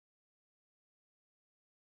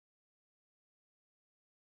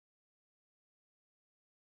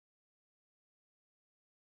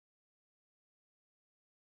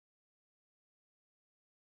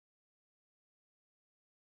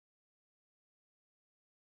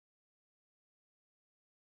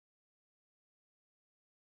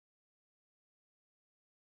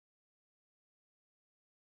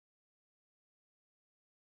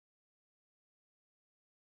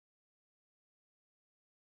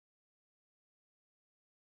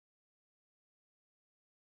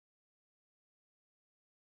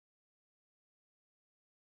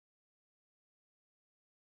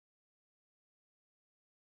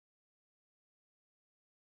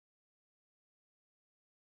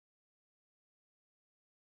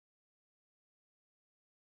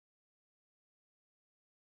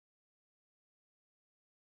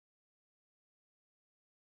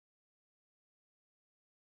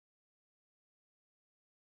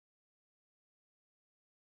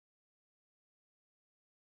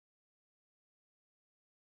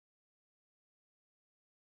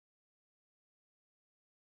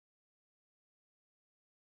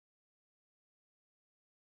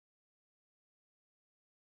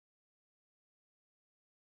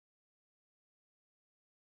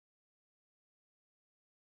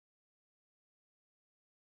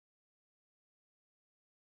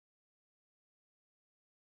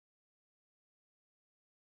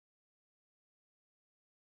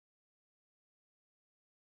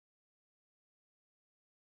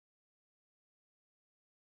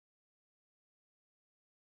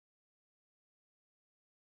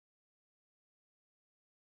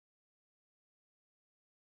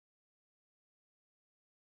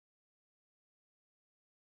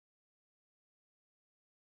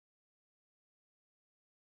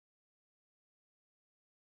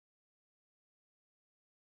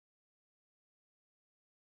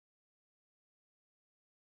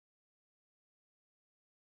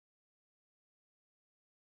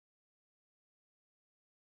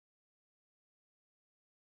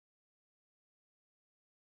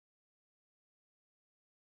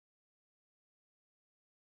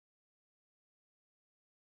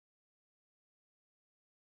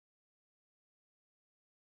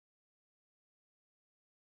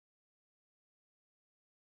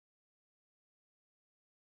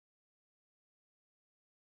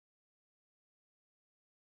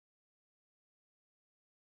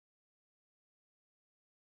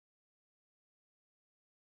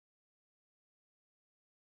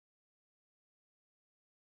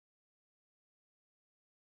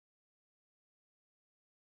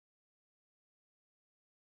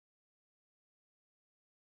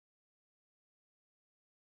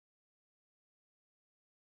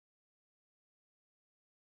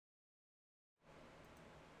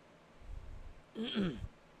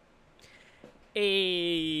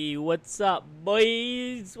Hey, what's up,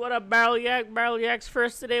 boys? What up, Barrel Yak? Barrel Yak's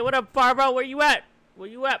first today. What up, Farva? Where you at? Where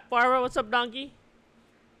you at, Farva? What's up, donkey?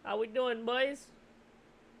 How we doing, boys?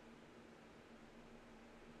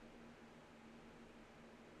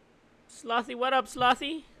 Slothy, what up,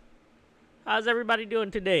 Slothy? How's everybody doing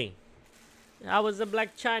today? How was the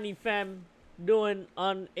Black Chiney fam doing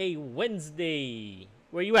on a Wednesday?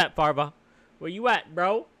 Where you at, Farva? Where you at,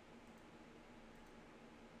 bro?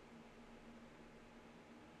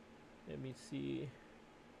 Let me see.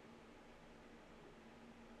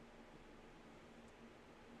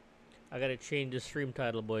 I gotta change the stream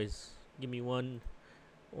title, boys. Give me one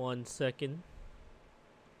second.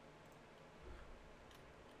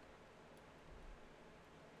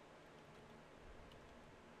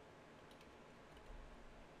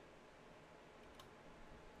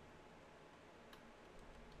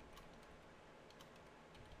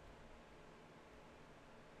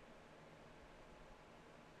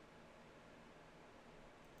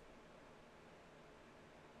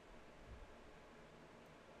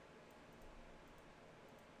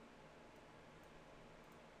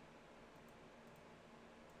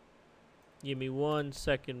 Give me 1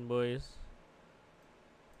 second, boys.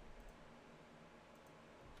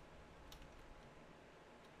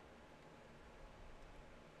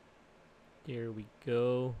 There we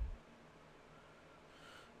go.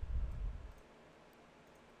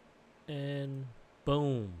 And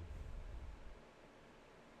boom.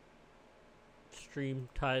 Stream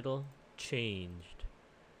title changed.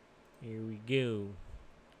 Here we go.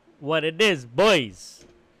 What it is, boys.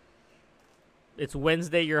 It's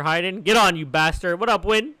Wednesday, you're hiding? Get on, you bastard. What up,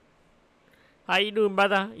 Win? How you doing,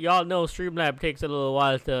 brother? Y'all know Streamlab takes a little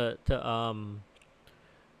while to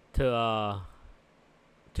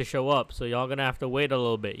show up. So y'all gonna have to wait a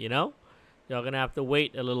little bit, you know? Y'all gonna have to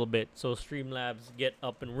wait a little bit so Streamlabs get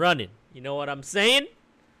up and running. You know what I'm saying?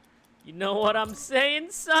 You know what I'm saying,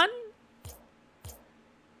 son?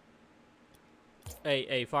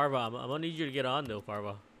 Hey, Farva, I'm gonna need you to get on though,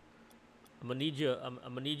 Farva. I'm gonna need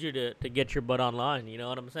you to get your butt online. You know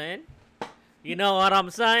what I'm saying? You know what I'm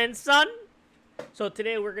saying, son? So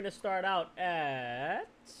today we're gonna start out at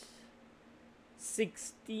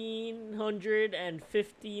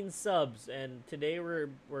 1,615 subs, and today we're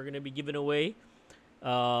gonna be giving away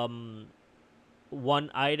one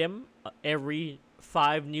item every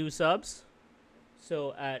 5 new subs.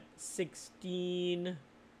 So at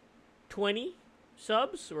 1,620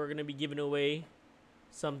 subs, we're gonna be giving away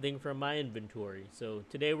something from my inventory. So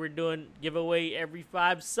today we're doing giveaway every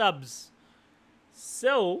 5 subs.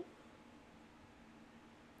 So,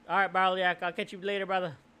 all right, Barliak, I'll catch you later,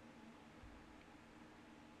 brother.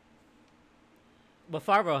 But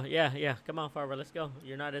Farva, yeah, come on, Farva, let's go.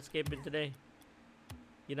 You're not escaping today.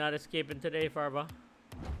 You're not escaping today, Farva.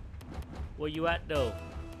 Where you at, though?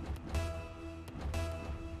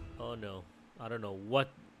 Oh no, I don't know what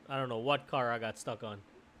car I got stuck on.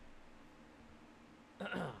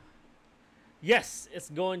 Yes, it's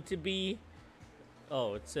going to be.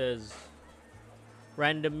 Oh, it says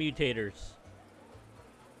random mutators.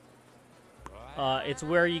 It's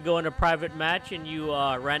where you go in a private match and you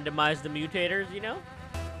randomize the mutators. You know.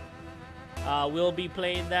 We'll be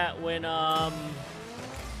playing that when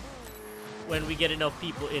we get enough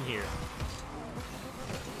people in here.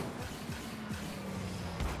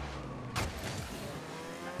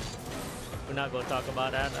 We're not gonna talk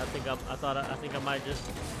about that. I think I might just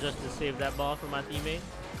to save that ball for my teammate.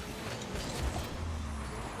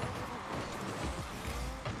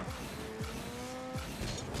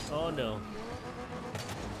 Oh no.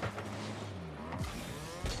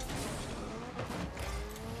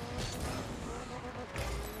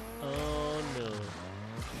 Oh no.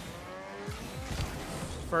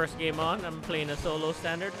 First game on, I'm playing a solo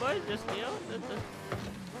standard, boy. Just, you know,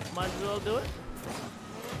 might as well do it.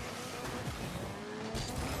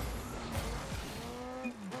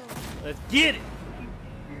 Let's get it.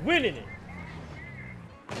 We're winning it.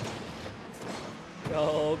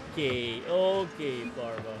 Okay,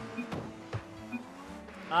 Farva.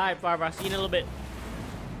 Alright, Farva, see you in a little bit.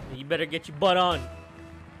 You better get your butt on.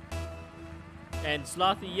 And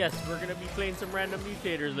Slothy, yes, we're gonna be playing some random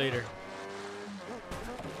mutators later.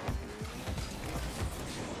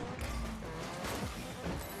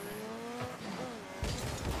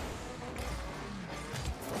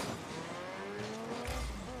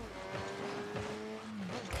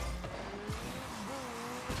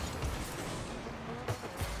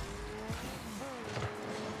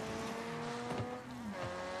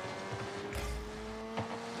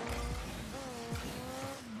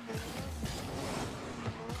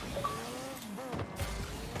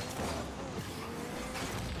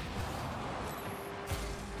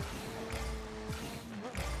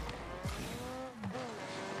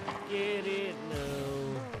 get it. No.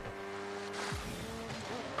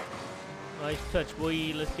 Nice touch,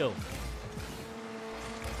 boy. Let's go.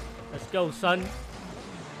 Let's go, son.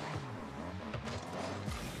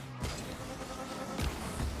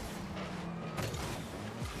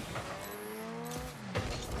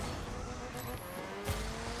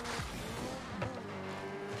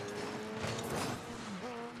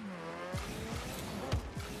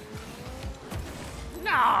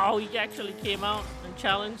 No, he actually came out and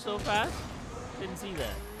challenged so fast. Didn't see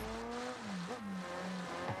that.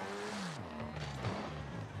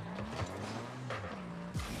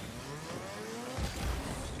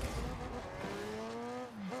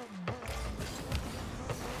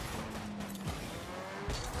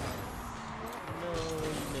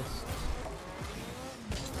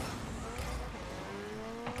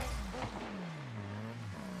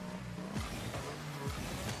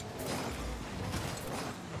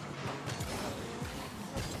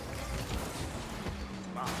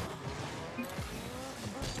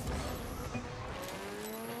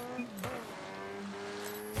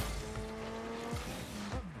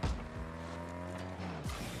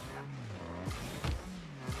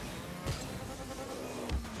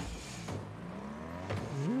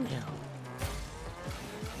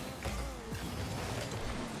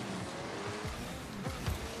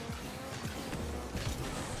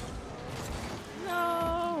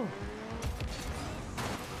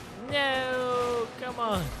 No, come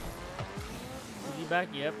on. Is he back?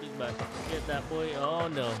 Yep, he's back. Get that boy. Oh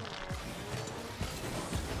no.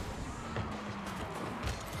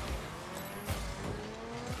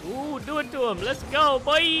 Ooh, do it to him. Let's go,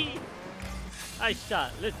 boy. Nice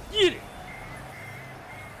shot. Let's get it.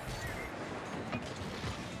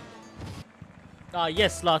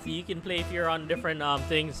 Yes, Slothy, you can play if you're on different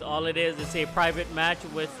things. All it is a private match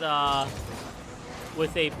with a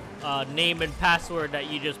name and password that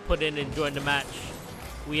you just put in and join the match.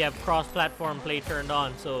 We have cross-platform play turned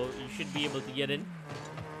on, so you should be able to get in.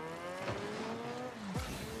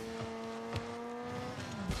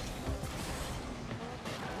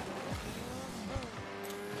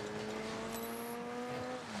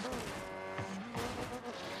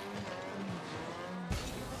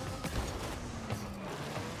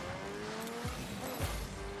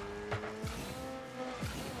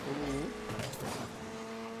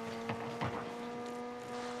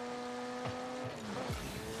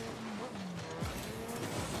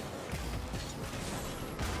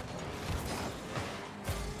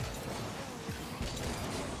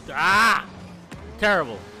 Ah!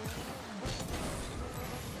 Terrible.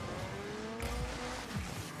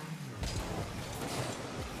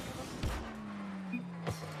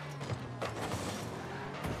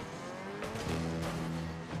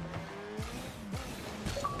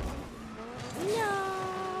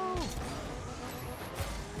 No!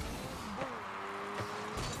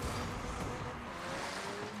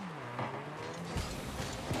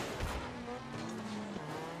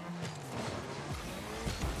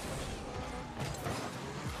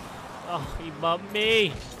 Oh, he bumped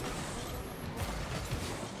me.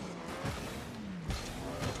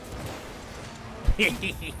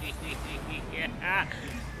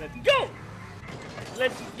 Let's go.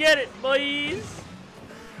 Let's get it, boys.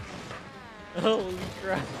 Holy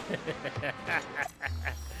crap.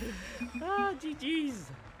 Ah,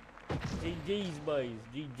 GG's. GG's, boys.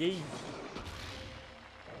 GG's.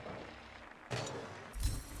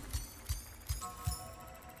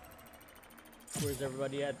 Where's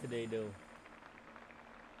everybody at today, though?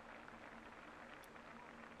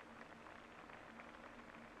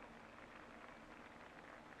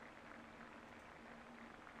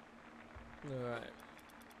 All right.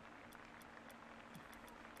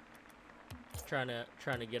 Trying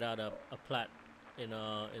to get out a plat in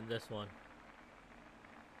this one.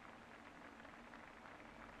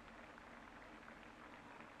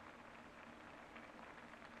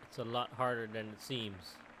 It's a lot harder than it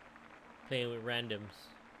seems. Playing with randoms.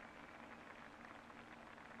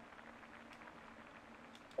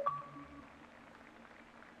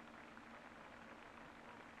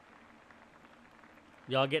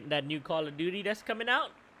 Y'all getting that new Call of Duty that's coming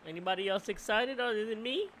out? Anybody else excited other than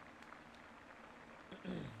me?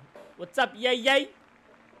 What's up, yay yay?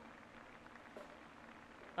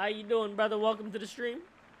 How you doing, brother? Welcome to the stream.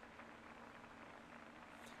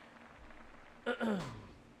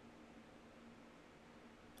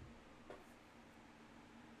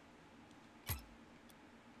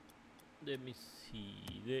 Let me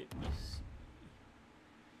see.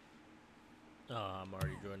 Oh, I'm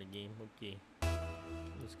already joining the game. Okay.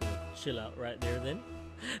 I'm just gonna chill out right there then.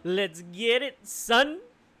 Let's get it, son.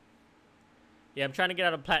 Yeah, I'm trying to get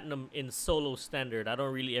out of platinum in solo standard. I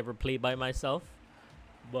don't really ever play by myself,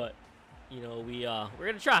 but you know, we're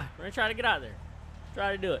gonna try. We're gonna try to get out there.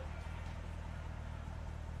 Try to do it.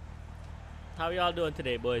 How y'all doing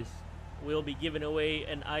today, boys? We'll be giving away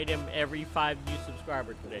an item every 5 new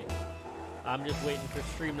subscribers today. I'm just waiting for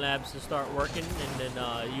Streamlabs to start working, and then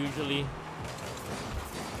usually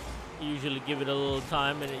give it a little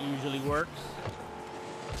time, and it usually works.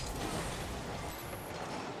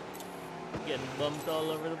 Getting bumped all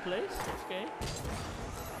over the place. Okay.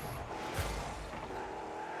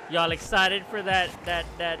 Y'all excited for that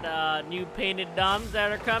new painted DOMs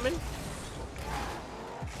that are coming?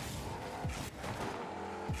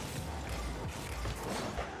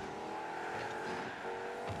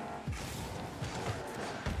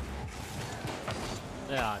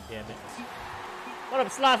 Ah, damn it. What up,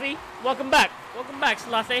 Slothy? Welcome back. Welcome back,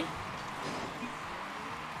 Slothy.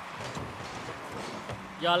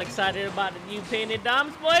 Y'all excited about the new painted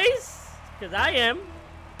DOMs, boys? Because I am.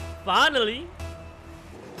 Finally.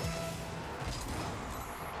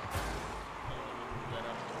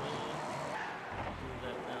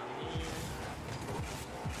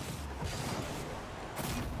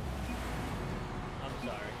 I'm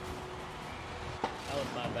sorry. That was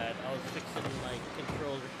my bad. I was fixing my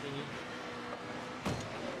controller thingy.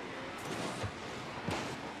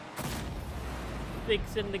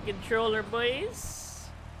 Fixing the controller, boys.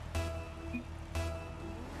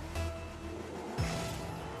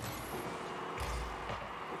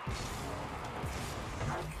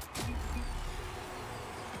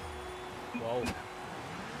 Whoa.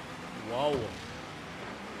 Whoa.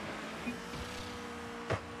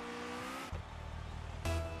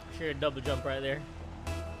 Sure, a double jump right there.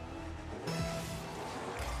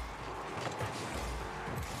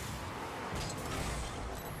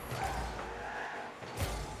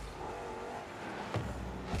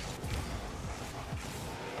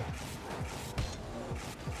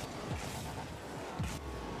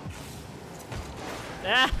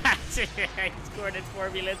 He scored it for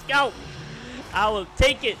me. Let's go. I will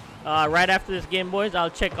take it. Right after this game, boys, I'll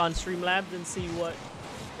check on Streamlabs and see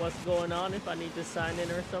what's going on, if I need to sign in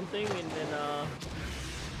or something, and then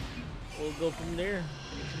we'll go from there.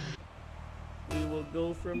 We will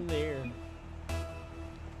go from there.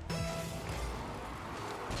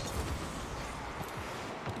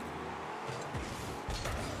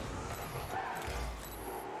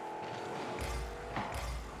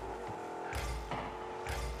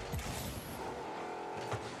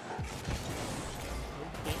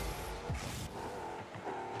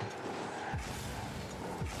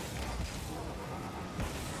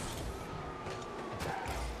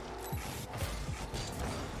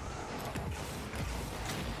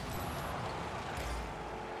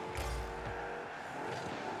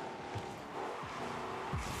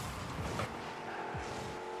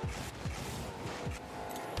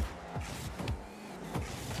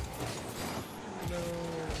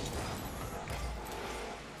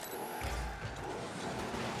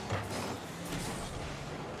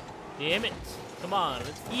 Damn it. Come on,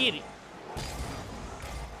 let's get it.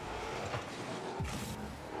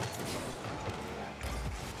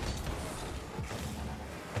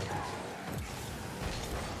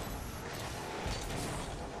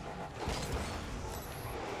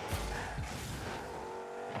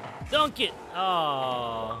 Dunk it.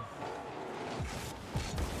 Oh.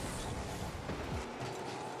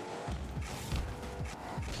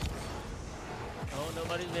 Oh,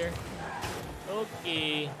 nobody's there.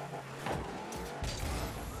 Okay.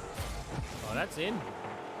 Oh, that's in.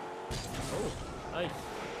 Oh, nice.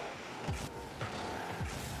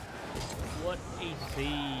 What a save.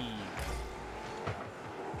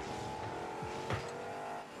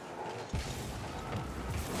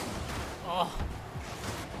 Oh.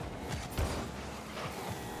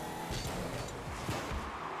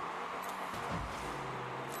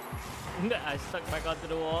 I stuck back onto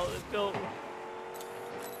the wall. Let's go.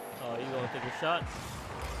 Oh, you gonna take a shot?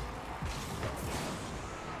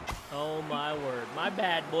 Oh my word. My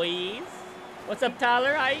bad, boys. What's up,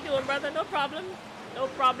 Tyler? How you doing, brother? No problem. No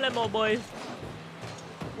problemo, boys.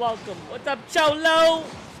 Welcome. What's up, Cholo?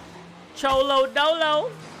 Cholo Dolo.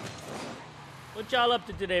 What y'all up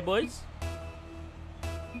to today, boys?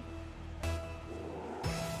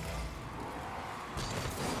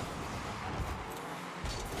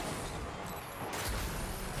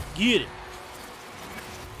 Get it.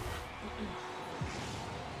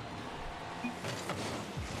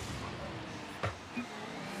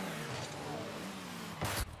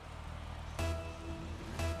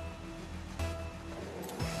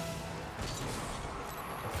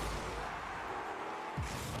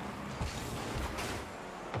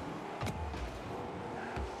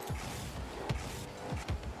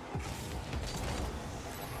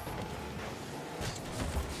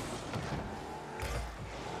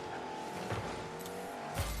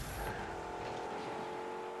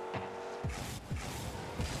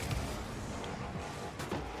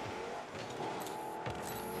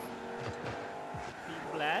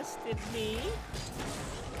 He blasted me.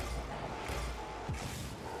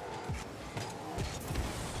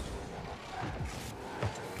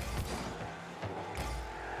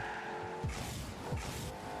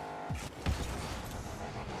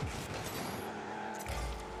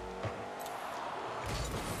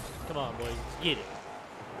 Come on, boys, let's get it.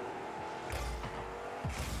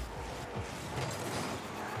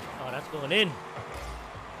 Oh, that's going in.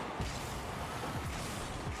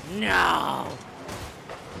 No!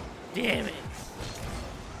 Damn it.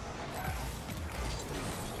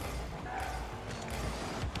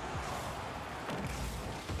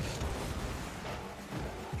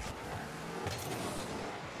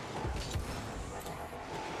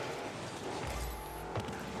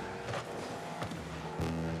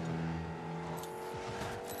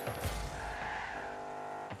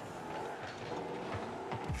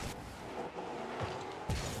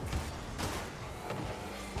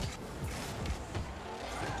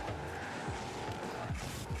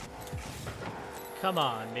 Come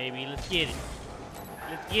on, baby. Let's get it.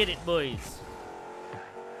 Let's get it, boys.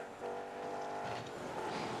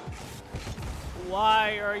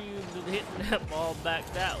 Why are you hitting that ball back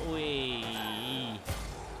that way?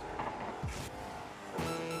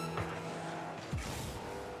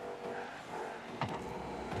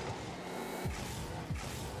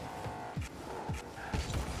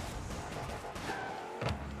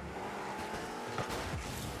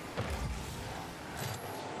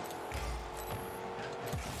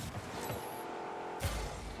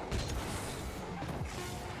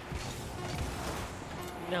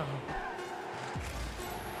 No.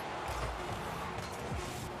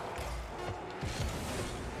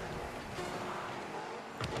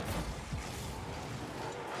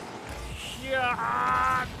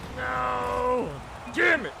 Shot! No!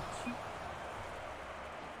 Damn it!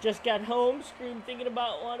 Just got home, Scream thinking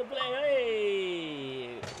about want to play. Hey!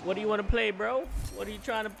 What do you want to play, bro? What are you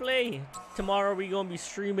trying to play? Tomorrow we're going to be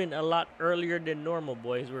streaming a lot earlier than normal,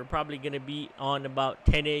 boys. We're probably going to be on about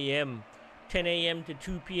 10 a.m. 10 a.m. to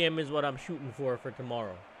 2 p.m. is what I'm shooting for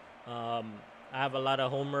tomorrow. I have a lot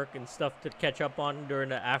of homework and stuff to catch up on during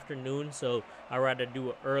the afternoon, so I'd rather do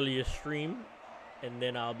an earlier stream, and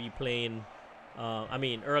then I'll be playing,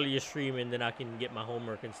 earlier stream, and then I can get my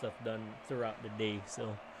homework and stuff done throughout the day.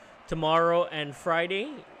 So tomorrow and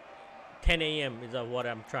Friday, 10 a.m. is what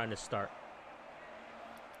I'm trying to start.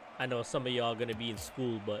 I know some of y'all gonna be in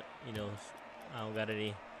school, but, you know, I don't got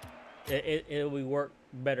any. It'll work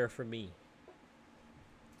better for me.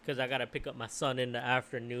 Because I got to pick up my son in the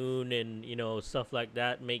afternoon and, you know, stuff like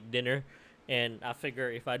that, make dinner. And I figure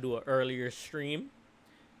if I do an earlier stream,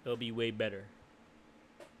 it'll be way better.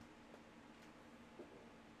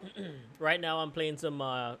 Right now, I'm playing some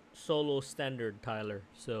solo standard, Tyler.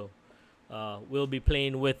 So, we'll be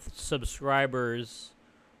playing with subscribers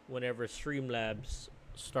whenever Streamlabs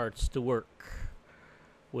starts to work.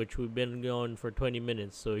 Which we've been going for 20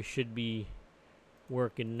 minutes, so it should be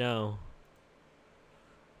working now.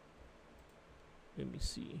 Let me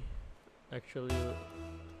see. Actually,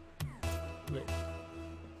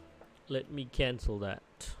 let me cancel that.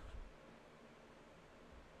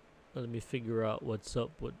 Let me figure out what's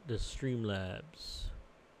up with the Streamlabs.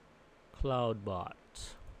 Cloudbot.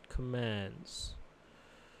 Commands.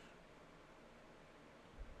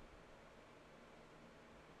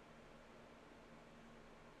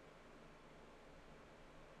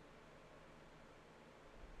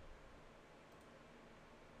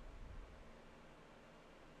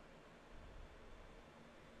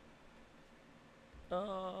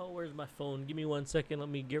 Where's my phone? Give me 1 second. Let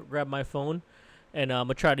me grab my phone, and I'm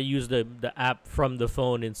gonna try to use the app from the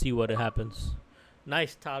phone and see what happens.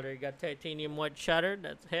 Nice, Tyler. You got titanium white shattered.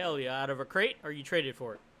 That's hell yeah. Out of a crate, or you traded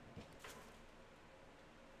for it?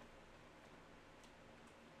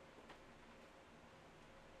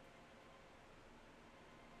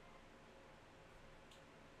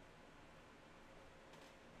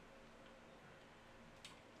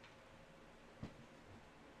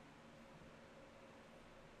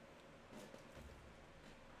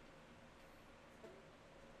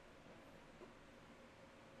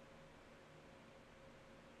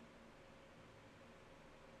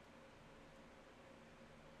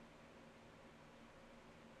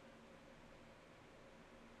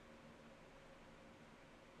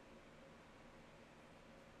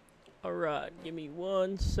 Alright, give me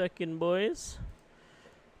 1 second, boys.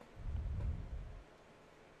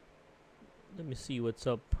 Let me see what's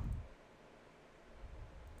up.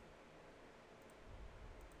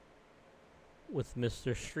 With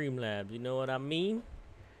Mr. Streamlabs, you know what I mean?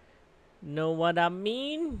 Know what I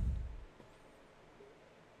mean?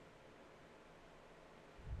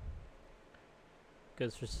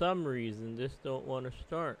 Because for some reason, this don't want to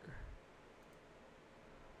start.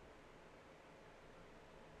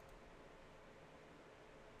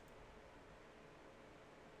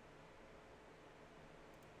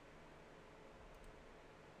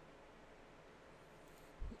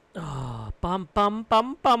 Ah, bum bum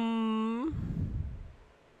bum bum.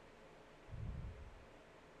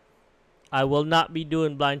 I will not be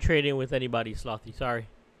doing blind trading with anybody, Slothy. Sorry.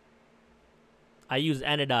 I use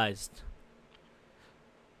anodized.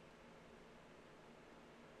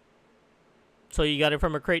 So you got it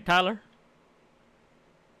from a crate, Tyler?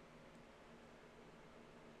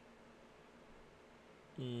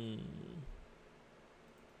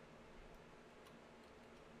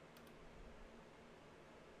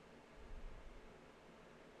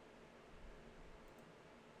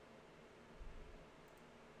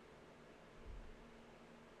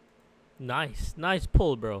 Nice. Nice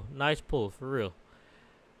pull, bro. Nice pull, for real.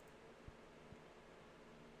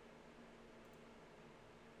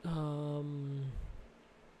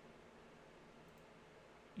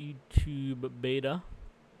 YouTube beta.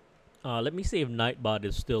 Let me see if Nightbot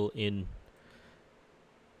is still in.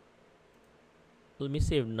 Let me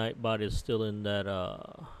see if Nightbot is still in that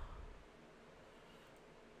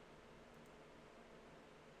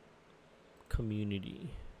community.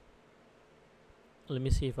 Let me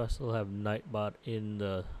see if I still have Nightbot in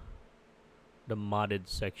the modded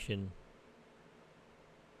section.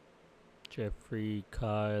 Jeffrey,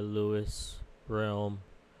 Kai, Lewis, Realm.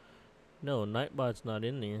 No, Nightbot's not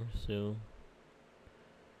in there, so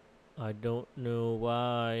I don't know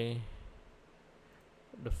why.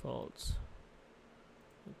 Defaults.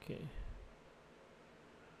 Okay.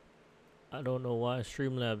 I don't know why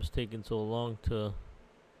Streamlabs taking so long to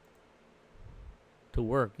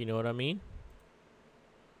work, you know what I mean?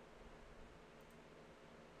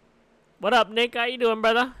 What up, Nick? How you doing,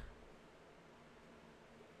 brother?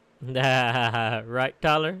 Right,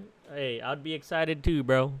 Tyler? Hey, I'd be excited too,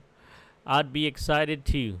 bro. I'd be excited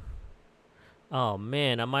too. Oh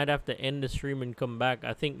man, I might have to end the stream and come back.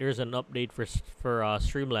 I think there's an update for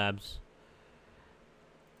Streamlabs.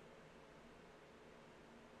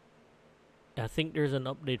 I think there's an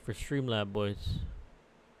update for Streamlab, boys.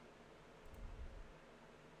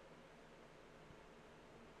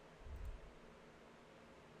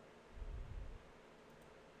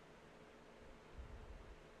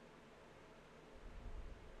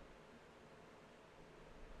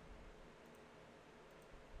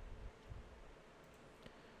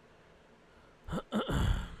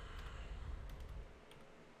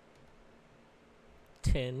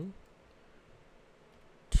 Ten,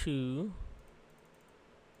 2,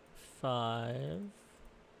 5.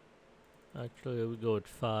 Actually, we go with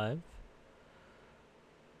 5.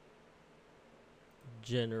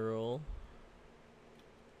 General.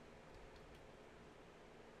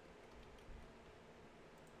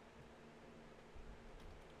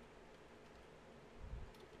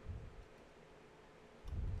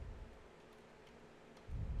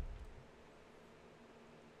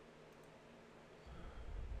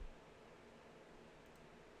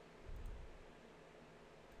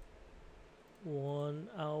 One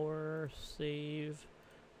hour save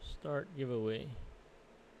start giveaway.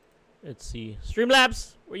 Let's see.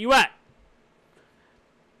 Streamlabs, where you at?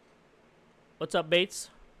 What's up, Bates?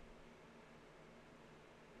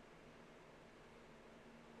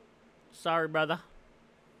 Sorry, brother.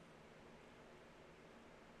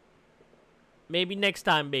 Maybe next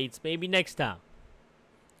time, Bates. Maybe next time.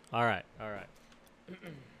 All right, all right.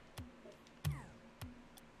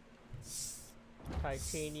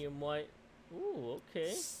 Titanium white. Ooh,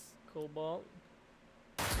 okay. Cobalt.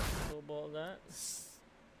 Cobalt that.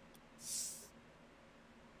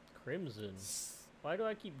 Crimson. Why do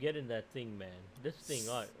I keep getting that thing, man? This thing,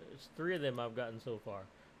 it's 3 of them I've gotten so far.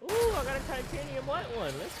 Ooh, I got a titanium white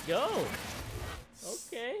one. Let's go.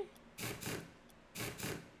 Okay.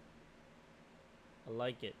 I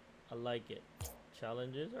like it. I like it.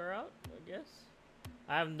 Challenges are out, I guess.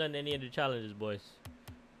 I haven't done any of the challenges, boys.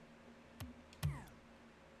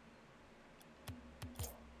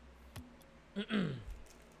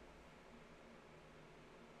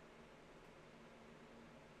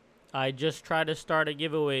 I just tried to start a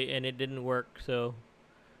giveaway and it didn't work, so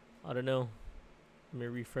I don't know. Let me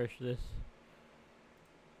refresh this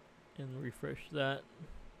and refresh that.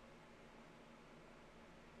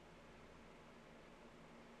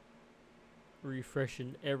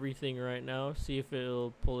 Refreshing everything right now, see if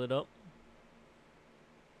it'll pull it up.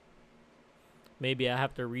 Maybe I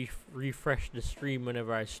have to refresh the stream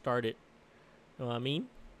whenever I start it. Know what I mean?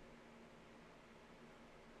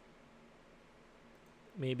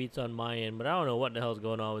 Maybe it's on my end, but I don't know what the hell's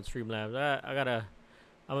going on with Streamlabs. I'm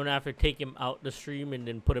gonna have to take him out the stream and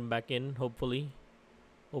then put him back in. Hopefully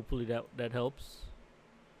that helps.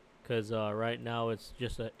 Cause right now it's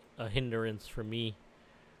just a hindrance for me.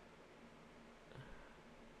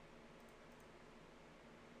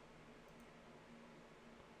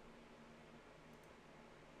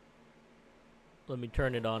 Let me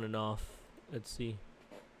turn it on and off. Let's see.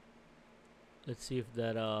 Let's see if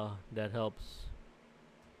that that helps.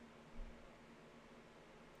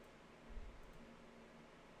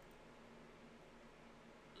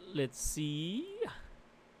 Let's see.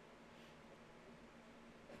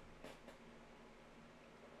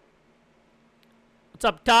 What's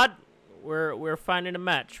up, Todd? We're finding a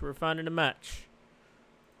match. We're finding a match.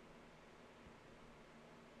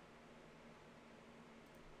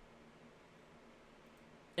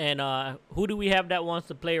 And who do we have that wants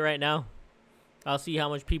to play right now? I'll see how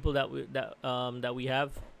much people that we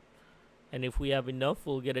have, and if we have enough,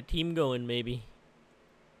 we'll get a team going maybe.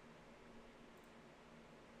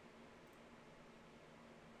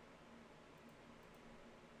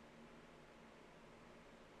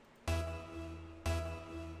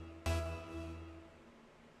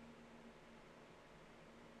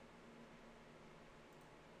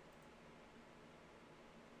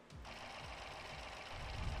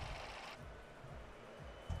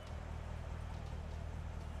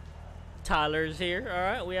 Tyler's here. All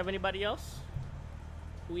right. We have anybody else?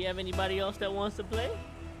 We have anybody else that wants to play?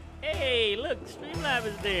 Hey, look, Streamlab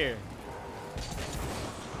is there.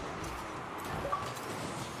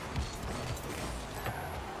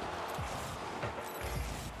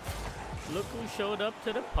 Look who showed up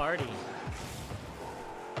to the party.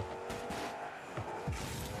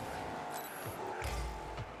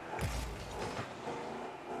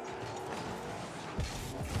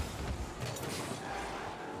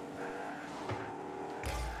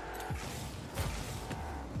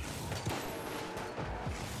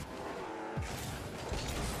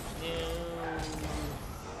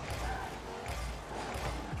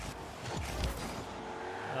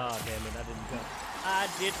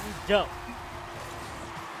 Didn't jump.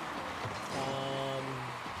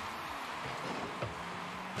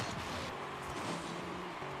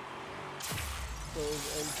 Close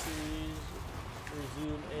entries,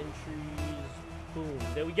 resume entries, boom.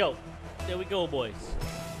 There we go. There we go, boys.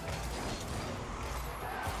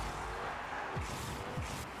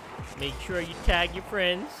 Make sure you tag your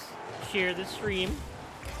friends, share the stream.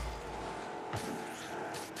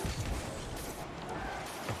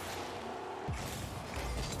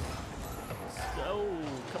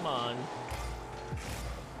 Come on.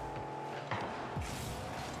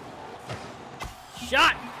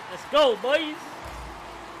 Shot! Let's go, boys!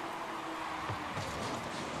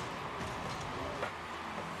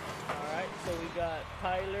 Alright, so we got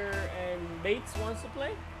Tyler and Bates wants to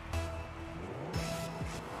play.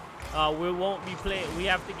 We won't be playing. We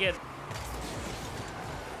have to get...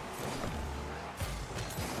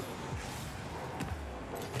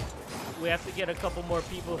 We have to get a couple more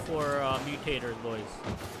people for Mutators, boys.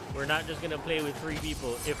 We're not just gonna play with 3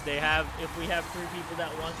 people. If we have 3 people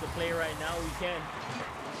that wants to play right now, we can.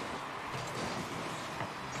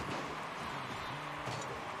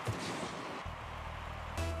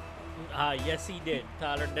 Yes, he did.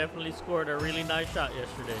 Tyler definitely scored a really nice shot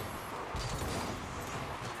yesterday.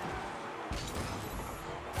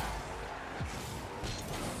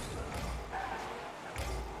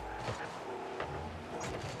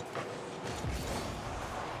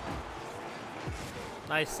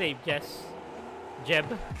 Nice save, Jess. Jeb.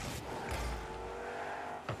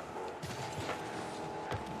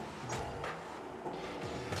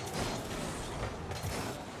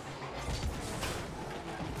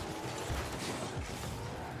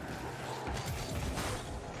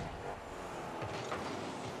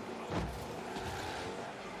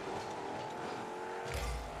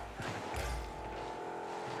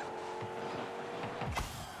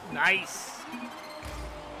 Nice.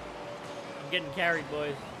 I'm getting carried,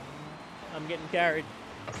 boys. I'm getting carried.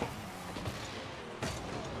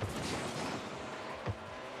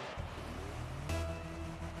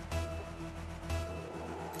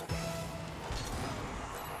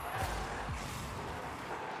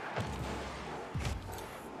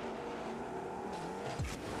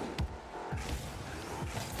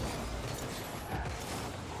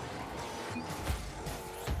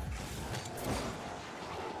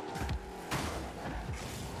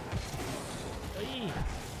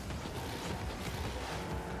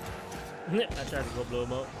 I tried to go blow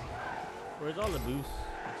him up. Where's all the boost?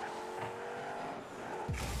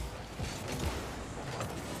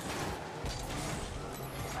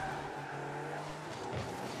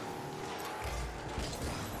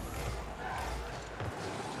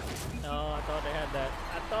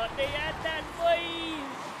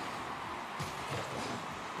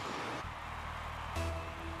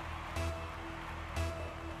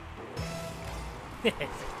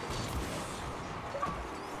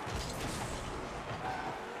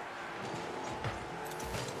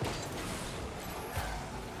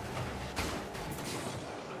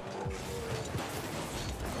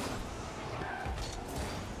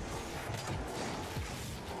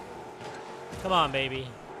 Come on, baby.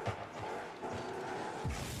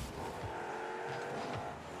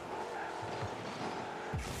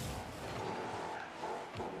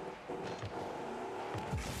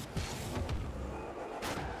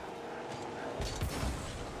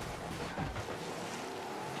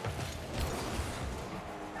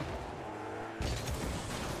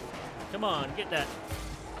 Come on, get that.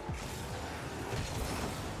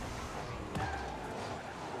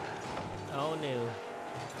 Oh no.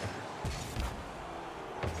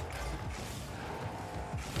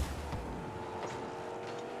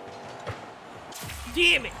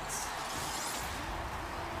 Damn it!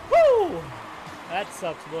 Woo! That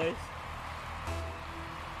sucks, boys.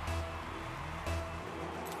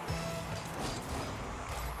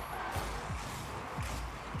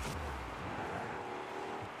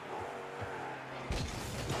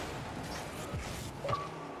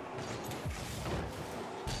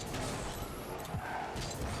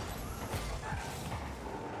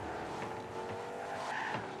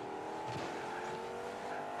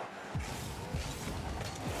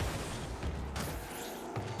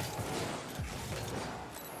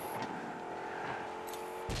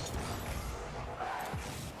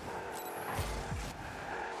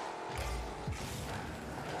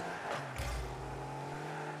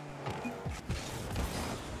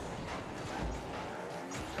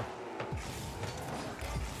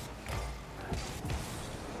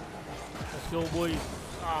 Go, boys.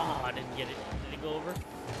 Oh, I didn't get it. Did it go over?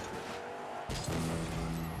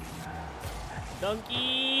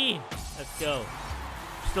 Donkey! Let's go.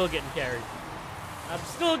 Still getting carried. I'm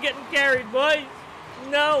still getting carried, boys!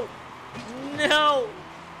 No! No!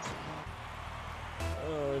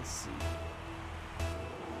 Oh, let's see.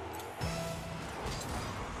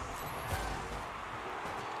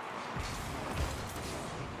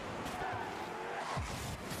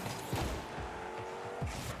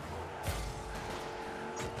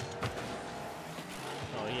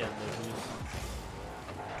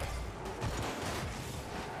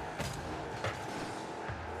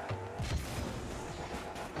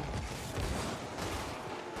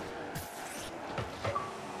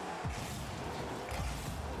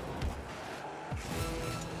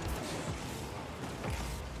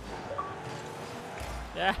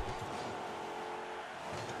 Yeah.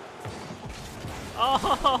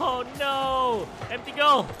 Oh no! Empty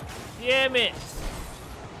goal! Damn it!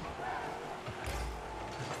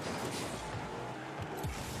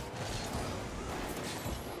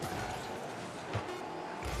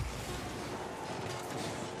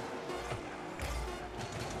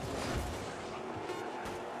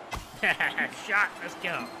 Shot! Let's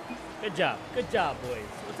go! Good job. Good job, boys.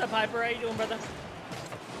 What's up, Hyper? How you doing, brother?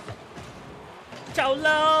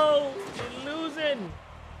 Cholo! You're losing!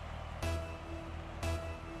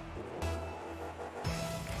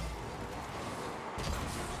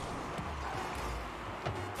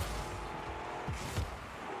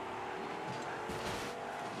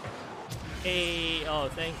 Hey, oh,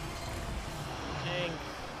 thanks.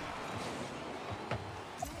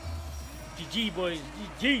 GG, boys.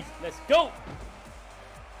 GG. Let's go!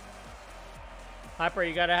 Hyper,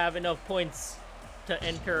 you gotta have enough points to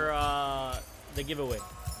enter, the giveaway.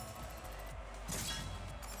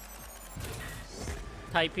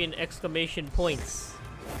 Type in exclamation points.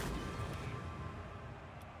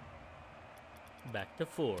 Back to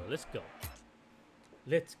 4. Let's go.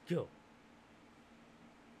 Let's go.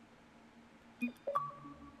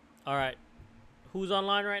 All right. Who's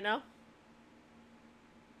online right now?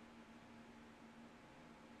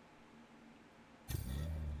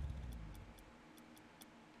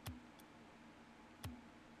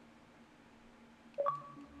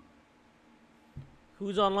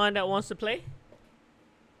 Who's online that wants to play?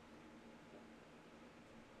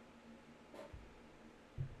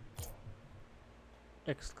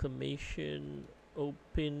 Exclamation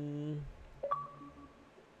open.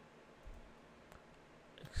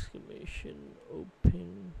 Exclamation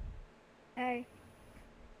open. Hey.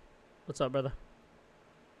 What's up, brother?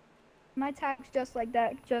 My tag's just like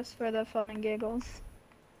that, just for the fun and giggles.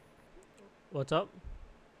 What's up?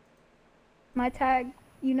 My tag,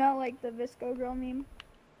 you know, like the Visco girl meme?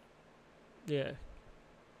 Yeah.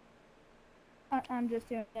 I'm just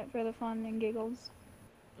doing it for the fun and giggles.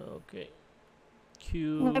 Okay.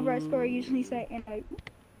 Q. Whenever I score, I usually say invite.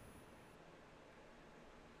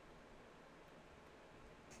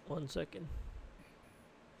 1 second.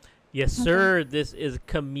 Yes, sir. This is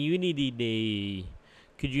Community Day.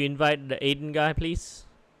 Could you invite the Aiden guy, please?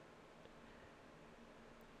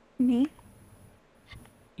 Me?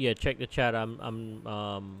 Yeah, check the chat. I'm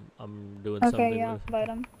doing Okay, something yeah, with. invite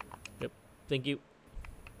him. Yep. Thank you.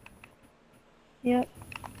 Yep.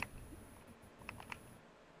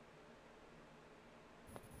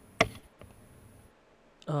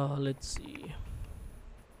 Let's see.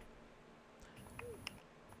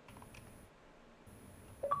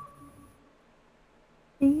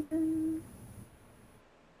 Aiden.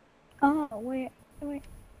 Oh, wait.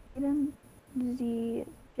 Aiden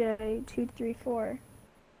ZJ234.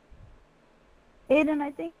 Aiden,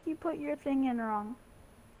 I think you put your thing in wrong.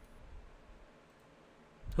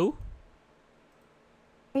 Who?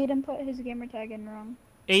 Aiden put his gamer tag in wrong.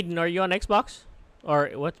 Aiden, are you on Xbox? Or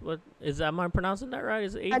what is that? Am I pronouncing that right?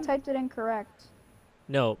 Is it Aiden? I typed it incorrect.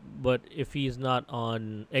 No, but if he's not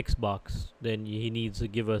on Xbox, then he needs to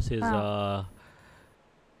give us his whatchamacallit?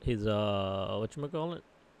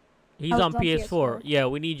 He's on PS4. Yeah,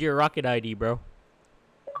 we need your Rocket ID, bro.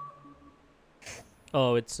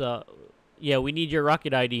 Oh, it's yeah, we need your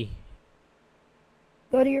Rocket ID.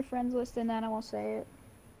 Go to your friends list and then I will say it.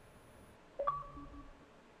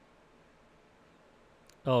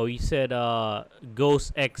 Oh, he said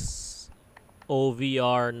Ghost X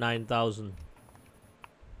OVR 9000.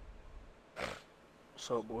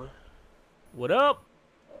 What's up, boy? What up?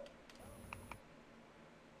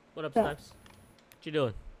 What up, Yeah. Snipes? What you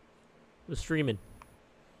doing? We're streaming.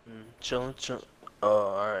 Chilling.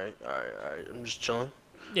 Alright. I'm just chilling.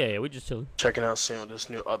 Yeah, we're just chilling. Checking out, seeing what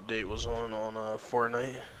this new update was on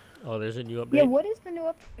Fortnite. Oh, there's a new update? Yeah, what is the new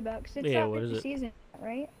update about? Because it's Yeah, not what the is it? season,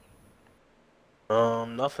 right?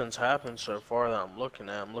 Nothing's happened so far that I'm looking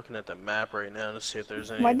at. I'm looking at the map right now to see if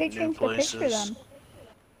there's any Why'd they new change places. the picture then?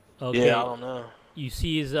 Okay. Yeah, I don't know. You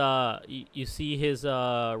see his you see his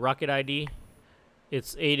Rocket ID?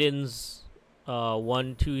 It's Aiden's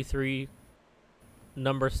 123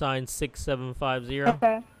 number sign 6750.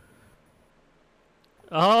 Okay.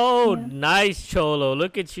 Oh, Yeah. nice, Cholo.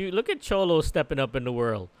 Look at you. Look at Cholo stepping up in the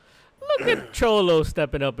world. Look at Cholo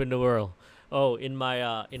stepping up in the world. Oh, in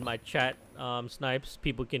my chat, Snipes,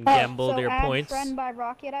 people can gamble so their add points. friend by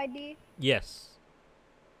Rocket ID? Yes.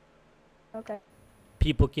 Okay.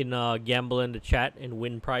 People can gamble in the chat and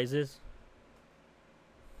win prizes.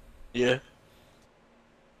 Yeah.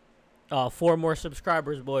 4 more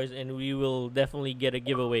subscribers, boys, and we will definitely get a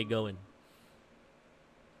giveaway going.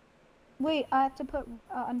 Wait, I have to put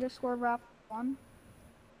underscore raffle 1?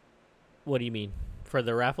 What do you mean? For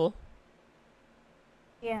the raffle?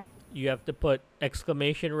 Yeah. You have to put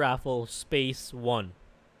exclamation raffle space 1.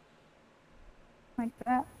 Like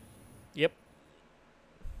that? Yep.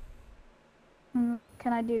 Can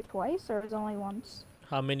I do it twice or is it only once?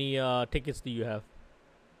 How many tickets do you have?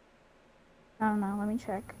 I don't know, let me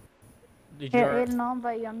check. Did you Here, Aiden, I'll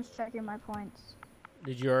invite you. I'm just checking my points.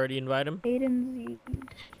 Did you already invite him? Aiden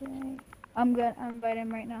ZJ. I'm good. I'm inviting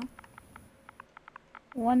him right now.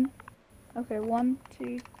 1. Okay, 1,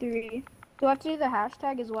 2, 3. Do I have to do the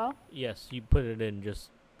hashtag as well? Yes, you put it in just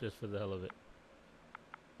for the hell of it.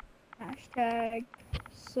 Hashtag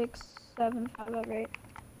 675, right?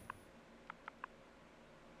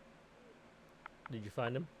 Did you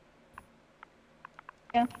find him?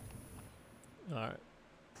 Yeah. Alright.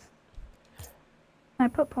 I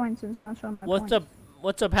put points in. I'll show my What's points. up?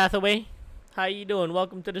 What's up, Hathaway? How you doing?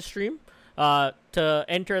 Welcome to the stream. To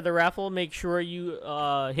enter the raffle, make sure you hit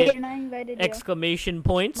Aiden, I invited you. exclamation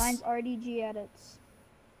points. Mine's RDG edits.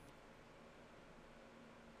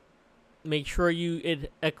 Make sure you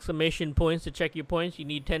hit exclamation points to check your points. You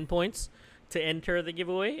need 10 points to enter the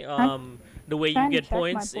giveaway. The way you trying to get check my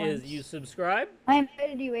points is points. you subscribe. I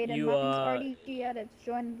invited you, Aiden. You, Mine's RDG edits.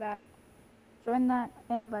 Join that. Join that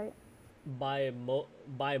invite. By mod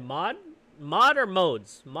or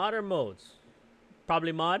modes? Mod or modes?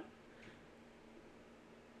 Probably mod.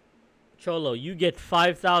 Cholo, you get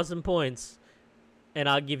 5,000 points, and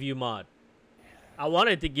I'll give you mod. I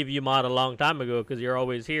wanted to give you mod a long time ago because you're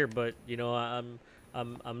always here, but you know I'm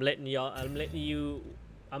letting you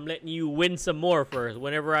win some more first.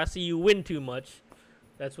 Whenever I see you win too much,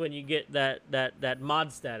 that's when you get that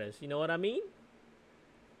mod status. You know what I mean?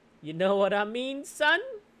 You know what I mean, son?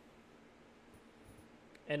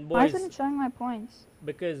 And Why boys, isn't it showing my points?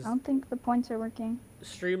 because I don't think the points are working.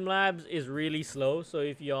 Streamlabs is really slow, so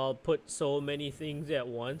if y'all put so many things at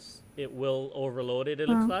once, it will overload it, it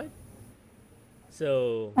looks like.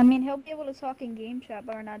 So I mean, he'll be able to talk in game chat,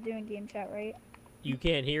 but we're not doing game chat, right? you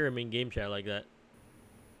can't hear him in game chat like that.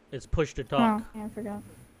 It's push to talk. Oh, yeah, I forgot.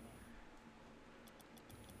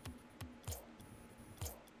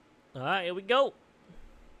 Alright, here we go.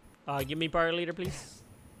 Give me party leader, please.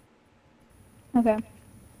 Okay.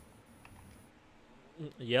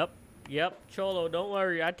 Yep, Cholo, don't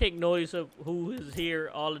worry. I take notice of who is here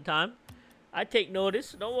all the time. I take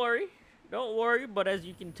notice. Don't worry. Don't worry. But as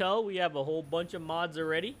you can tell, we have a whole bunch of mods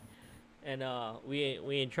already. And we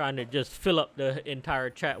ain't trying to just fill up the entire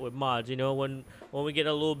chat with mods. You know, when we get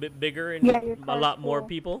a little bit bigger and a lot more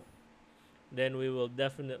people, then we will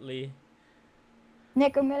definitely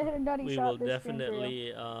Nick, I'm gonna hit a nutty we shot will this stream for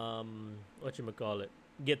you. definitely whatchamacallit,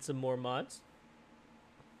 get some more mods.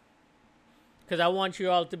 Because I want you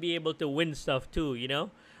all to be able to win stuff too, you know?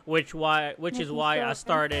 Which is why I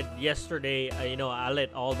started yesterday. You know, I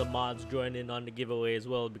let all the mods join in on the giveaway as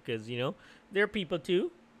well, because, you know, they're people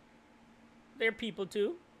too. They're people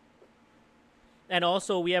too. And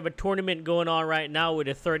also, we have a tournament going on right now with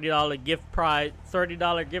a $30 gift card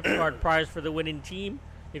prize for the winning team.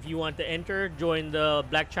 If you want to enter, join the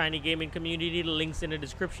BlackchineyGaming Community. The link's in the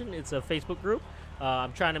description. It's a Facebook group.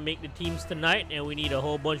 I'm trying to make the teams tonight, and we need a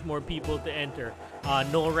whole bunch more people to enter.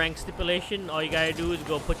 No rank stipulation. All you gotta do is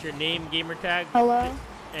go put your name, gamer tag, hello,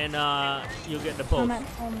 and you'll get the post. I'm at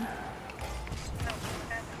home.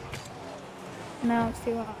 No, it's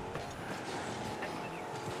too hot.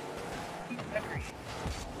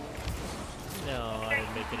 No, I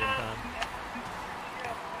didn't make it in time.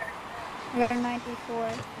 I got a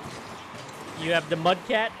 94. You have the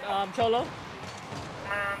Mudcat, Cholo?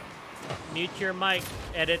 Mute your mic,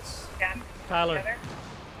 edits. Tyler.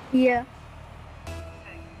 Yeah.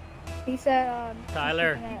 He said,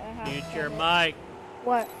 Tyler, mute your mic.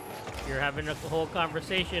 What? You're having a whole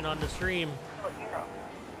conversation on the stream.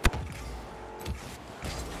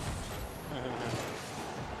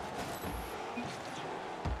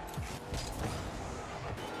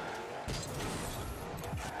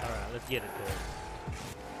 Alright, let's get it to it.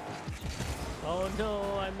 Oh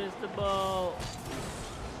no, I missed the ball.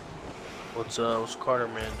 What's Carter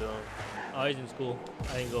man doing? Oh, he's in school.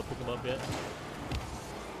 I didn't go pick him up yet.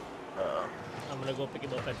 I'm gonna go pick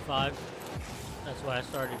him up at 5. That's why I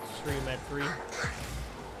started to stream at 3.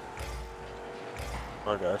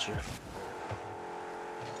 I got you.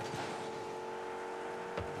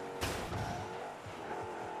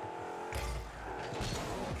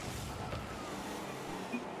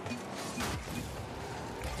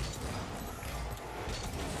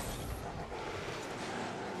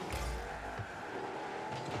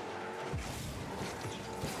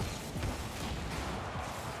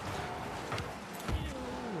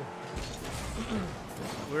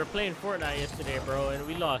 We were playing Fortnite yesterday, bro, and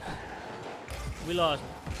we lost. We lost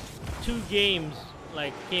 2 games,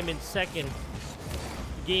 like, came in second.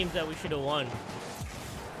 Games that we should have won.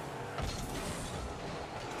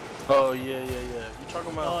 Oh, yeah. You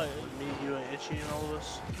talking about me, you, and Itchy and all of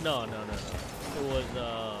us? No. It was,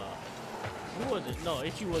 who was it? No,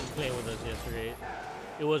 Itchy wasn't playing with us yesterday.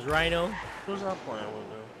 It was Rhino. Who was I playing with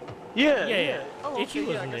him? Yeah. Oh, Itchy okay,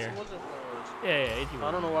 wasn't I guess there. it wasn't for us. Yeah, Itchy was.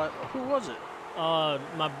 I don't know why. Who was it?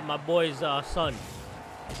 My boy's son.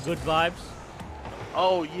 Good vibes.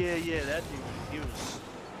 Oh, yeah, that dude.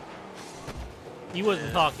 He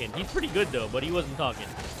wasn't talking. He's pretty good though, but he wasn't talking.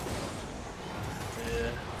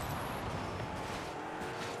 Yeah.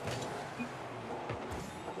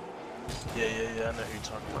 Yeah, I know who you're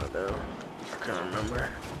talking about now. I can't remember.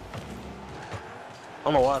 I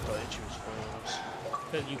don't know why I thought Itchy was playing with us.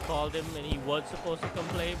 Because you called him and he was supposed to come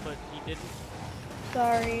play, but he didn't.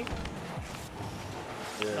 Sorry.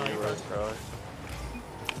 Yeah, you're right, probably.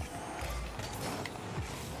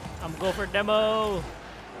 I'm going for demo.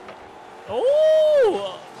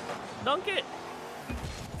 Oh! Dunk it.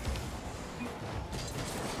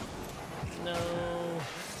 No.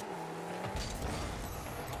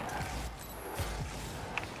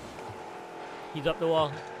 He's up the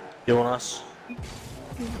wall. You want us?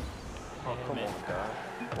 Oh, Come man. on, God.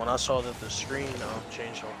 When I saw that the screen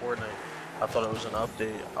changed on Fortnite, I thought it was an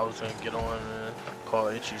update. I was gonna get on and call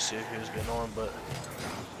Itchy, see if he was getting on, but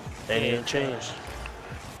ain't even changed.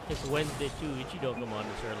 It's Wednesday too. Itchy don't come on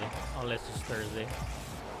this early, unless it's Thursday.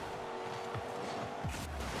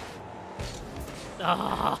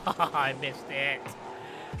 Ah, I missed it.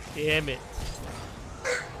 Damn it.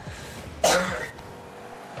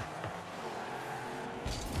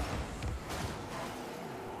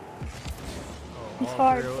 It's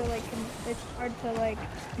hard to like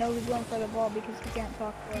know who's going for the ball because he can't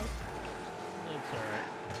talk to us. It's alright.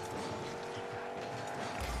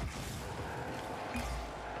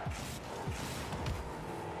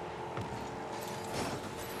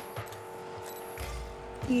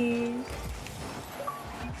 He's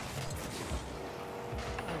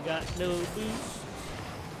I got no boost.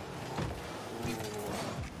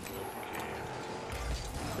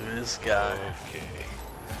 Look at This guy. Okay.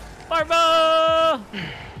 Farva!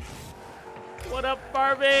 What up,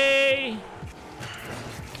 Barbie?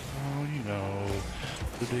 Oh, you know.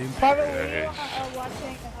 The day in Barbara, were you paradise.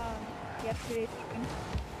 watching yesterday's stream?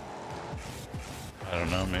 I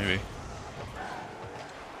don't know, maybe.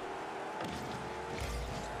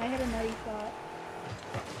 I hit a nutty shot.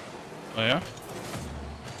 Oh, yeah?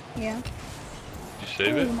 Yeah. Did you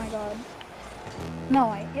save it? Oh my god. No,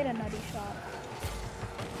 I hit a nutty shot.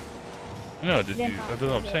 No, did Then you? not That's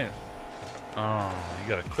what I'm save it. saying. Oh, you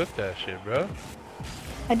gotta clip that shit, bro.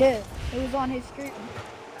 I did. It was on his stream.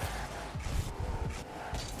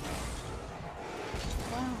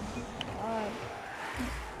 Wow. God.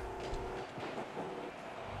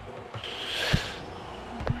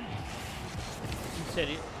 You said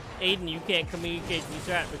it. Aiden, you can't communicate with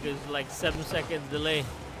chat because like 7 seconds delay.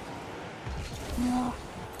 No.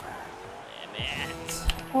 Damn it.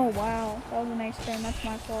 Oh wow. That was a nice turn. That's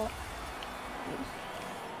my fault.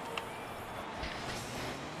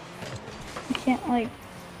 I can't like.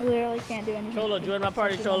 I literally can't do anything. Cholo, join my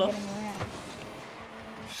party, because I'm Cholo. getting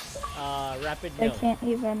rammed. Rapid I no. can't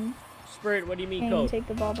even. Spirit, what do you mean Can't even code? take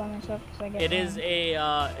the ball by myself because I get. It is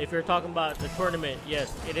rammed. a, if you're talking about the tournament,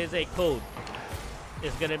 yes, it is a code.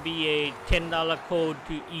 It's gonna be a $10 code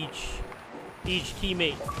to each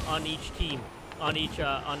teammate on each team, on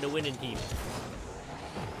the winning team.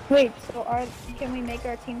 Wait. So can we make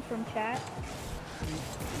our teams from chat?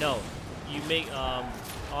 No, you make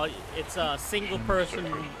it's a single person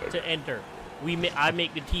to enter. I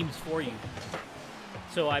make the teams for you.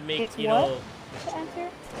 So I make It's you what? know To enter?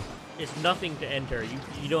 it's nothing to enter.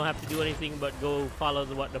 You don't have to do anything but go follow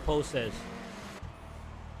what the post says.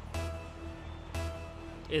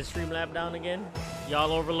 Is Streamlab down again?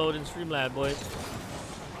 Y'all overloading Streamlab, boys.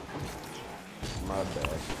 My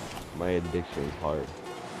bad. My addiction is hard.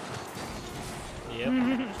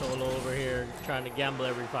 Yep. Solo over here trying to gamble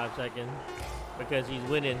every 5 seconds because he's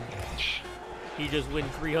winning. He just win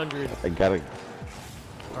 300 I gotta.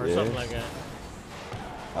 or Yeah. something like that.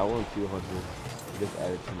 I won 200. Just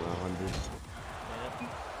added to my 100.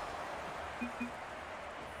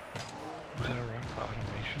 Is that a rock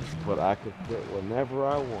automation? But I could quit whenever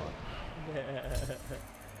I want.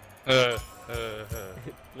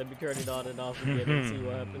 Let me turn it on and off again and see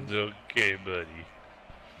what happens. Okay, buddy.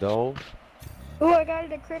 No. Oh, I got a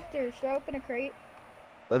decryptor. Should I open a crate?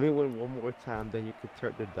 Let me win one more time, then you can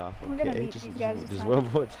turn it off. I'm gonna Okay, meet just, these guys just, this just time.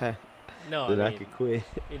 one more time. No, Then I I mean, could quit.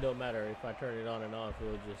 it don't matter if I turn it on and off.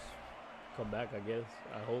 It'll just come back, I guess.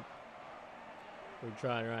 I hope. We're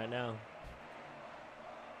trying right now.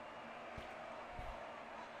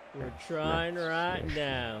 We're trying right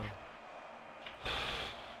now.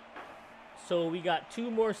 So we got 2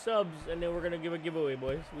 more subs and then we're gonna give a giveaway,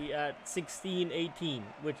 boys. We at 16, 18,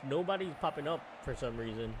 which nobody's popping up for some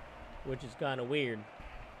reason, which is kind of weird.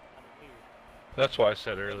 That's why I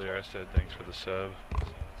said earlier, I said thanks for the sub. You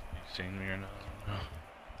seen me or not?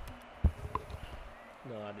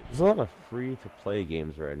 No, I didn't. There's a lot of free-to-play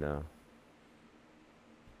games right now.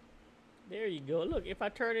 There you go. Look, if I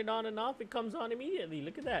turn it on and off, it comes on immediately.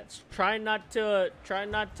 Look at that. Try not to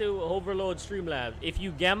overload Streamlabs. If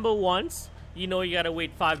you gamble once, you know you gotta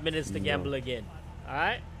wait 5 minutes to gamble again. All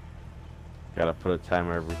right? Gotta put a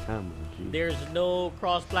timer every time. Geez. There's no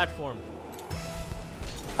cross-platform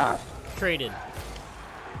trading.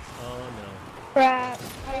 Oh no. Crap.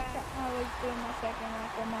 I was doing my second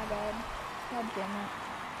lap. Oh my god. God damn it.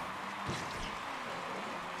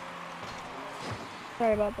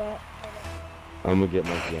 Sorry about that. I'm gonna get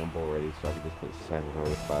my gamble ready so I can just put silent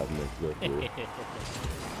over 5 minutes to go through it.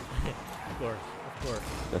 Of course.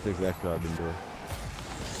 That's exactly what I've been doing.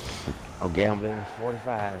 I'm gambling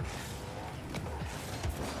 45.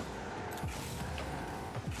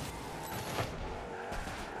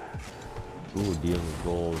 Ooh, dealing with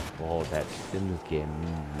gold. Oh, that Sims game.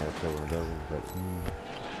 Never played one of those, but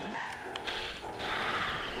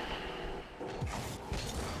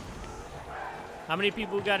How many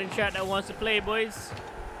people got in chat that wants to play, boys?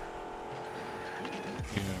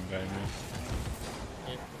 You gonna invite me?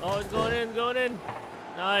 Oh, it's going in.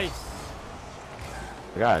 Nice.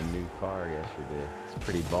 I got a new car yesterday. It's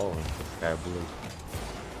pretty ballin'. It's sky blue.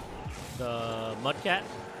 The Mudcat?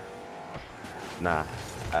 Nah,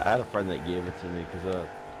 I had a friend that gave it to me because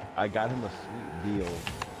I got him a sweet deal.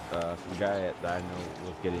 Some guy that I know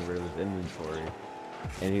was getting rid of his inventory,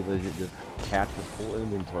 and he legit just capped his full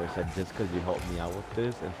inventory. Said, just because you helped me out with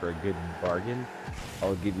this and for a good bargain,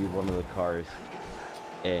 I'll give you one of the cars.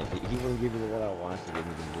 And he wouldn't give me the one I wanted, so he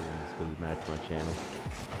didn't even do it just because it matched my channel.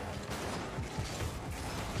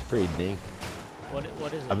 It's pretty dink.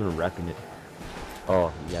 What is it? I've been wrecking it. Oh,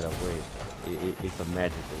 you gotta wait. It's a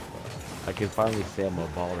magic thing. I can finally say I'm a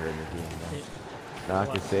baller in the game now. Now I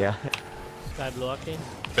can say I... Sky Blue Octane?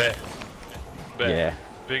 Bet. Yeah.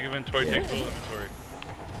 Big inventory, take full inventory.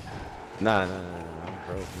 Nah, I'm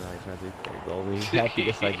broke now. I'm trying to take the only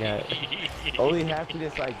happiness I got. Only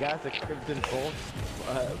happiness I got is a Crimson Bolt.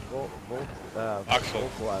 Voxel.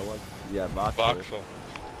 I want. Yeah, Voxel. Voxel.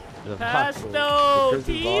 The Pasto Voxel. The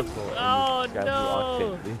team! Crimson Voxel Oh and the Sky Blue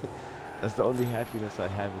no! Octane. That's the only happiness I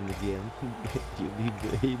have in the game.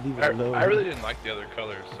 you leave it alone. I really didn't like the other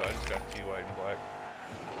colors, so I just got T white and black.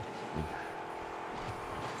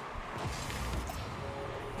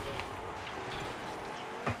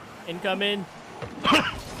 Incoming! Come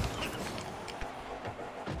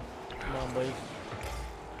on, boys.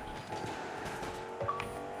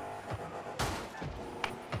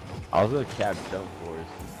 I was gonna cap Jump Force,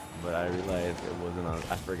 but I realized it wasn't on.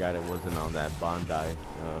 I forgot it wasn't on that Bondi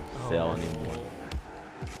sale anymore.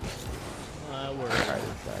 We're Alright,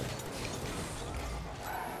 this side.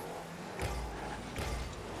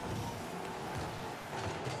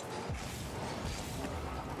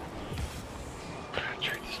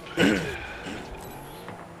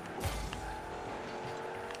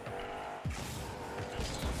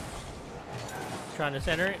 trying to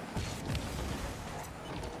center it.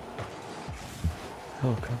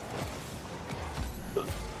 Okay.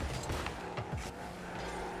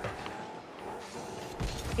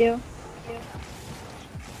 You.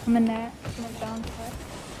 I'm in that. I'm in down side.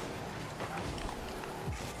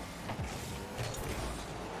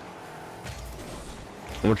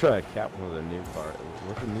 I'm gonna try to cap one of the new car.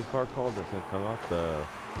 What's the new car called that's gonna come out? The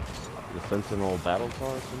Sentinel Battle Car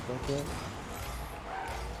or something like that?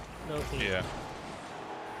 No. Team. Yeah.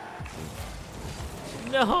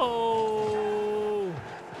 No.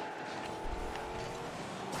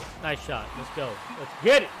 Nice shot. Let's go. Let's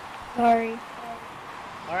get it. Sorry.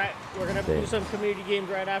 All right, we're gonna do some community games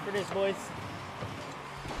right after this, boys.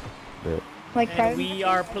 Yeah. Like And private we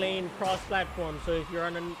are playing cross-platform, so if you're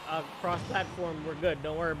on a cross-platform, we're good.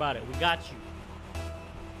 Don't worry about it. We got you.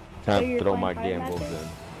 Time you're to throw playing my private gambles matches? in.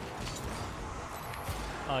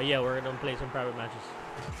 Oh yeah, we're gonna play some private matches.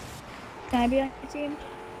 Can I be on your team?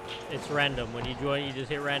 It's random. When you join, you just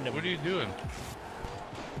hit random. What are you doing?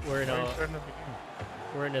 We're in Why are a you starting up again?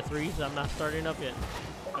 we're in the threes. I'm not starting up yet.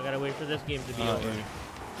 I gotta wait for this game to be over. Yeah.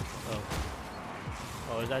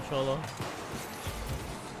 Oh, is that Cholo?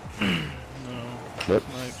 No. Yep.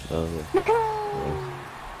 Snipes. Uh,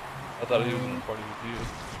 I thought he was in a party with you.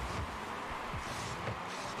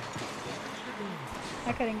 I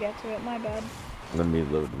couldn't get to it. My bad. let me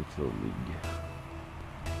load into the league.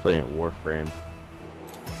 Playing Warframe.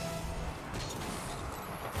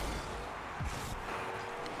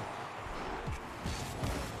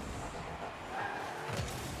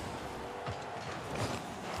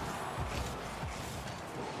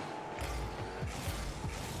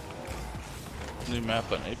 New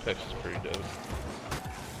map on Apex is pretty dope.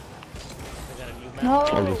 I got a new map. No.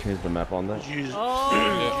 Oh, they changed the map on that? Did you use, Oh.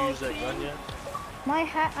 did you use that gun yet? My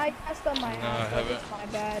hat. I messed up my No, hat. I That was haven't. my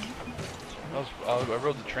bad. I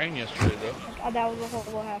rode the train yesterday though. That was a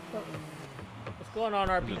horrible half foot. What's going on,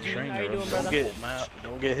 RPG? train How you there. doing, Don't brother?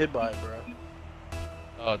 don't get hit by it, bro.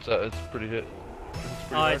 Oh, it's pretty hit.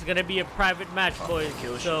 Oh, it's gonna be a private match, boys.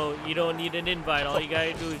 kill shit. So you don't need an invite. All you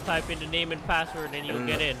gotta do is type in the name and password, and you'll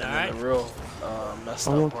get in. All And right? the real messed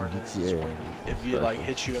I up want part the is GTA. when if you like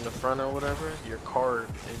hit you in the front or whatever, your card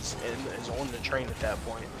is on the train at that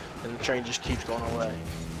point, and the train just keeps going away.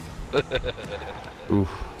 Oof.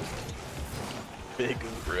 Big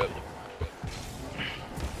oof. Rip.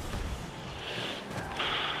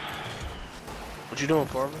 What you doing,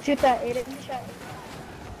 Farva? Shoot that 8-inch shot.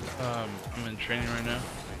 I'm in training right now.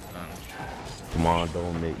 Come on,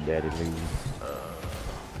 don't make daddy leave.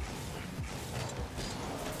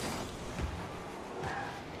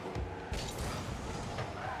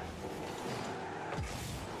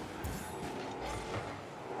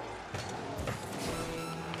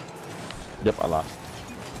 Yep, I lost.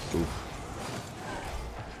 Oof.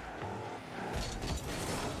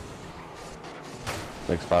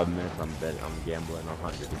 Next 5 minutes, I'm gambling on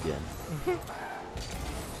 100 again.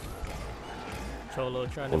 Cholo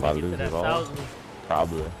trying to Will I make it to lose that it all? 1,000.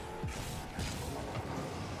 Probably.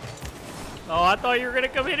 Oh, I thought you were gonna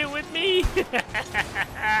come hit it with me.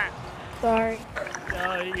 Sorry.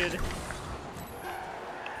 No, you good.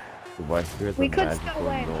 Do I hear the We could magical still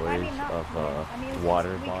win. noise I mean, not of win. I mean,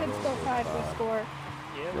 water we bottles? could still tie if we score.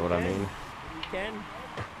 Yeah, You know what I mean? We can.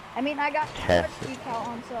 I mean, I got Half touch decal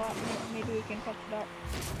on, so maybe we can catch it up.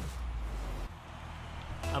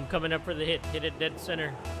 I'm coming up for the hit. Hit it dead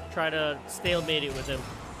center. Try to stalemate it with him.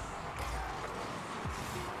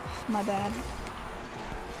 My bad.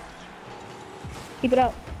 Keep it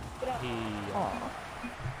up. Keep it up. Aw.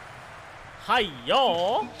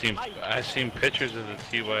 Hi-yo! I seen pictures of the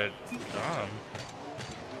TY Dom.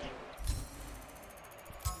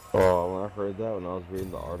 Oh, when I heard that, when I was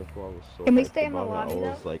reading the article, I was so Can we hyped stay in the about it. lobby, I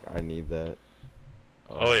was though? like, I need that.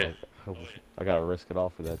 Oh yeah. I gotta risk it all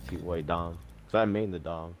for that two-way Dom. Cause I made the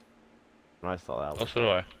Dom. When I saw that, Oh, so do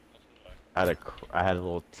I. I had a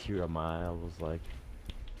little tear in my eye. I was like,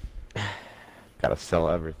 gotta sell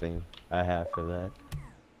everything I have for that.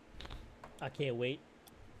 I can't wait.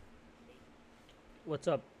 What's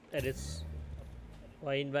up, Edits?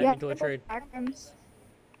 Why you invite me to a trade? Chakrams.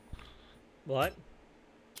 What?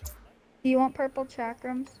 Do you want purple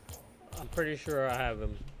chakrams? I'm pretty sure I have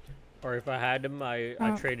them. Or if I had them, I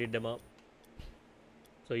traded them up.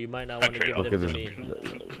 So you might not want to give them to me.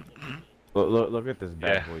 Look at this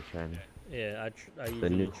bad boy, China. Yeah, I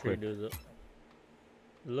usually trade those up.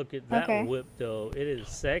 Look at that whip, though. It is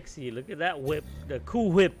sexy. Look at that whip. The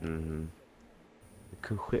cool whip. Mm-hmm. The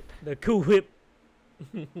cool whip. The cool whip.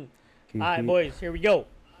 Alright, boys, here we go.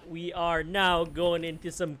 We are now going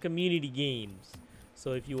into some community games.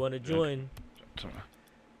 So if you want to join.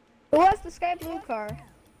 Who has the sky blue car?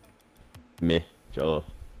 Me, Joel.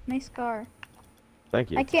 Nice car. Thank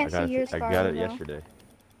you. I can't see your car. I got it yesterday.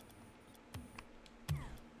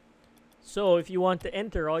 So if you want to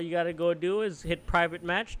enter, all you gotta go do is hit private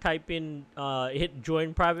match, type in, hit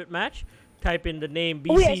join private match, type in the name BCG.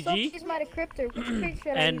 Oh, yeah, I use my decryptor. Which crate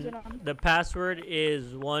should I use it on? The password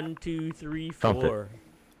is 1234.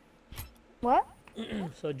 What?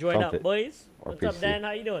 So join up, boys. Or What's up, PC. Dan?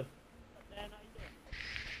 How you doing?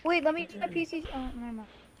 Wait, let me use my PC. Oh, never mind.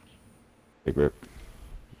 Big rip.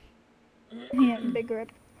 Yeah, big grip.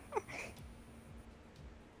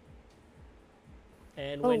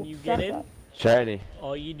 And when you get in, Shiny.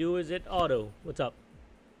 all you do is hit auto. What's up?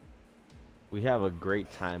 We have a great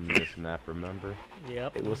time in this map, remember?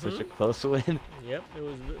 Yep. It was such a close win. Yep, it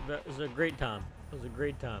was a great time. It was a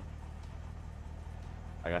great time.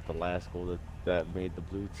 I got the last goal that made the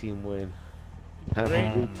blue team win. Have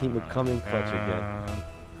the blue team to come in clutch again.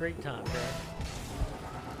 Great time, bro.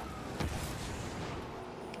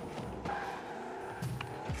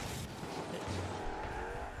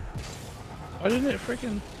 Why didn't it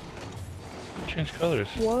freaking change colors?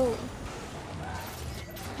 Whoa.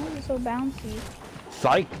 Why is it so bouncy?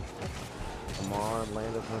 Psych! Come on,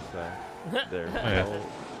 land up my side. There we Yeah. go.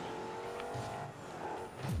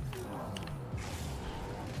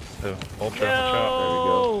 The ultra shot.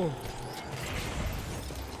 Yo!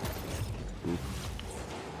 There we go.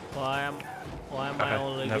 Why am I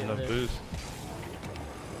only have getting no this? boost.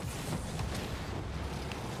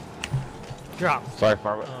 Drop. Sorry,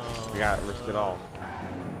 Farva. We gotta risk it all.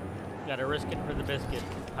 Gotta risk it for the biscuit.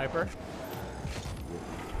 Hyper.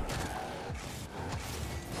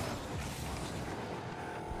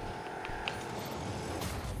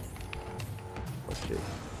 Oh shit.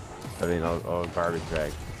 I mean, oh, garbage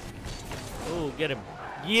bag. Ooh, get him.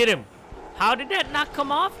 Get him. How did that not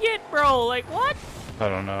come off yet, bro? Like, what? I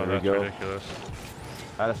don't know. There we That's go. ridiculous.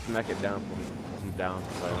 I had to smack it down. I'm down.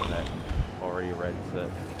 Right on that. Already ready set.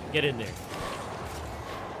 Get in there.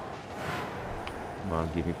 Come on,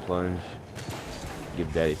 give me plunge.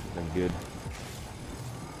 Give daddy something good.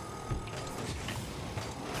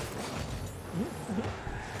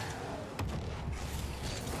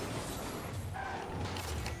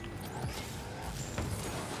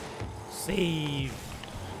 Save.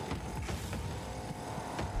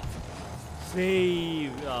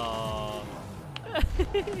 Save.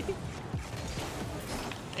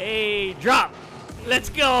 Hey, drop. Let's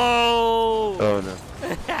go. Oh no.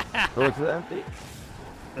 Oh, it's empty.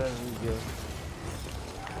 There we go.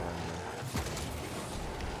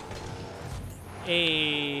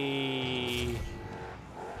 Hey.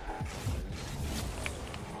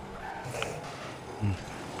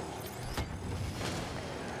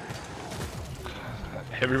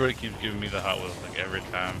 Everybody keeps giving me the Hot Wheels like every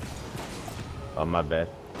time. Oh, my bad.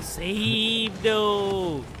 Save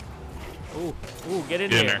though. Ooh, ooh, get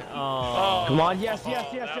in there. Oh. Come on, yes. Come on,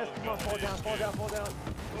 fall down. Oh, no, fall down.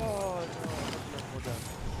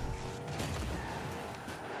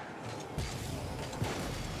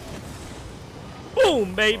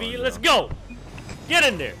 Boom, baby. Let's go. Get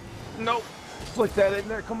in there. Nope. Flick that in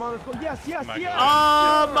there. Come on, let's go. Yes.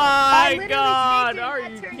 Oh my literally God. sneaked in, Are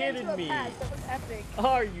that you turned kidding into a me? pass. That was epic.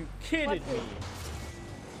 Are you kidding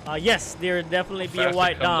me? Yes, there would definitely be a Fast it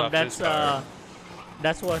white comes dom. off his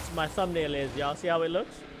That's what my thumbnail is. Y'all see how it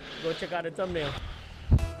looks? Go check out the thumbnail.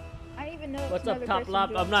 I didn't even know. What's up, Top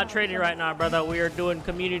Lop? I'm not trading right now, brother. We are doing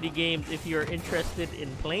community games if you're interested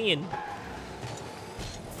in playing.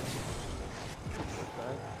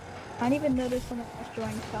 I didn't even notice someone else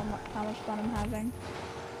joined how much fun I'm having.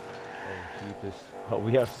 Oh, Jesus. Oh,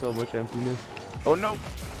 we have so much emptiness. Oh, no.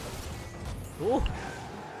 Ooh.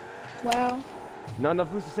 Wow. Not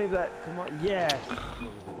enough boost to save that. Come on. Yes.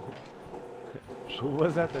 Who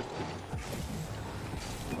was that?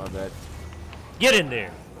 My bad. Get in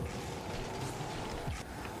there.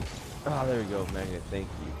 Oh, there we go, Magnet. Thank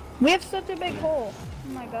you. We have such a big hole. Oh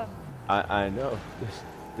my god. I know.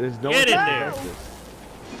 There's no Get way in to there. prevent this.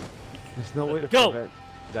 There's no way to Go. prevent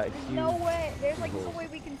that There's huge no way. There's like hole. no way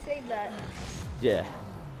we can save that. Yeah.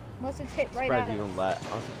 Unless it's hit right Surprised at you it. don't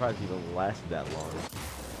I'm surprised you don't last that long.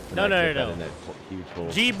 to No, not no, get no, that in no. that huge hole.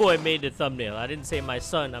 G-Boy made the thumbnail. I didn't say my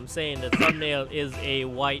son. I'm saying the thumbnail is a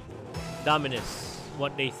white Dominus.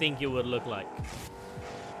 What they think it would look like.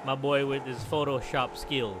 My boy with his Photoshop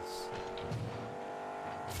skills.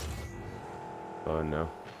 Oh no.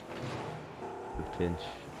 The pinch.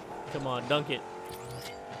 Come on, dunk it.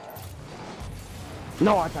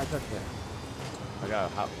 No, I touched that. I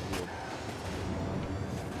got a hot wheel.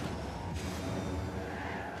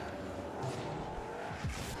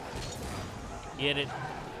 Get it.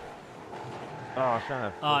 Oh, I was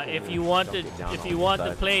trying to If you want to, dunk it down if on you the want to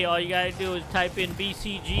side. play, all you gotta do is type in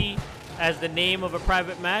BCG as the name of a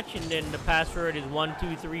private match, and then the password is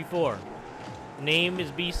 1234. Name is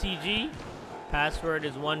BCG. Password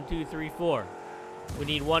is 1234. We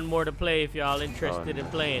need one more to play if y'all interested in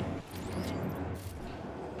playing.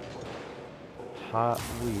 Hot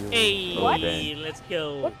wheel. Hey, Oh, dang. let's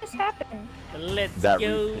go. What just happened? Let's That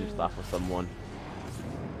go. pinched off of someone.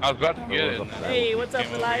 I was about to get it. And then Hey, he what's up,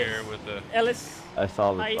 came over Elias? here with the Ellis. I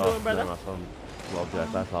saw the. How you oh, doing, brother? my phone. Well,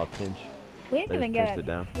 I saw a pinch. We didn't They even just get pinched it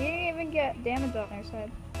down. We didn't even get damage on our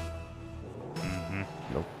side.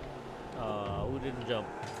 Nope. Who didn't jump?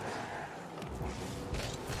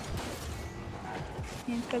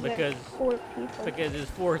 Because Because- there's 4 people. Because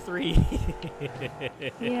it's 4-3.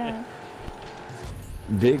 Yeah.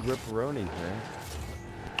 Big ripperonis, man.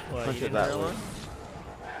 What, Punch you it didn't that realize? way.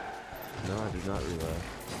 No, I did not realize.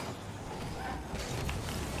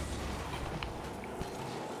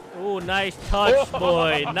 Oh, nice touch,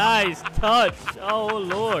 boy. Nice touch. Oh,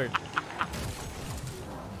 Lord.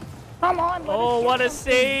 Come on, let Oh, us what get a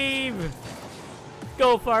something. save.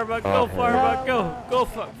 Go, Farva. Go, Oh, Farva. no. Go.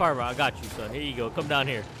 Go, Farva. I got you, son. Here you go. Come down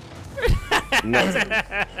here. No.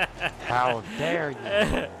 How dare you?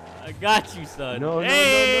 I got you, son. No, no, no, no, no,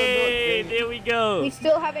 Hey, no. there we go. We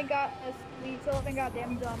still haven't got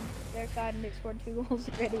damage on their side, and they scored 2 goals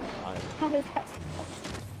already. How does that?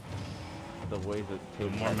 The way that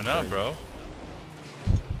I'm warming up, bro.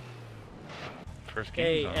 First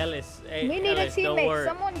Hey, game. Ellis. Hey, We need Ellis, a don't teammate. worry.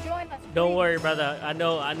 Someone join us. Don't please. worry, brother. I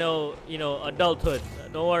know, you know, adulthood.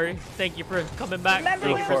 Don't worry. Thank you for coming back. Remember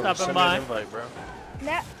Thank you for when- stopping Send me an by. invite, bro.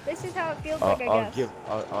 This is how it feels I'll, like, I I'll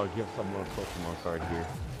guess. give someone a Pokemon card here.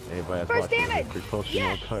 Anybody that's First watching, damage! free Pokemon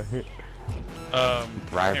Yes! card. You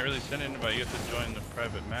Right. can't really send an invite. You have to join the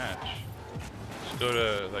private match. Just go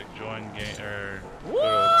to like join game or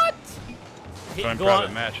What? Go to join Go private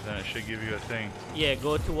on. match, and then it should give you a thing. Yeah,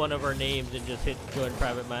 go to one of our names and just hit join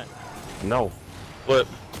private match. No. Flip.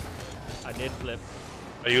 I did flip,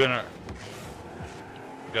 Are you in our?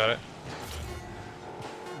 Got it.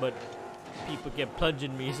 but people kept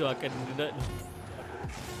plunging me, so I couldn't do nothing.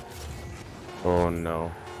 Oh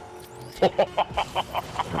no.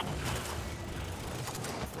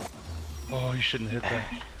 Oh, you shouldn't hit that.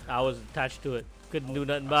 I was attached to it. Couldn't do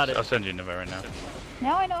nothing about it. I'll send you an invite right now.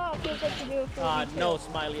 Now I know how it feels like to do it for No,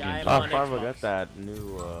 Smiley, I am Oh, on Farva Xbox. got that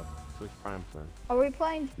new Switch Prime plan. Are we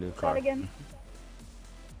playing New that card. again?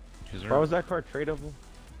 Is Why was that card tradable?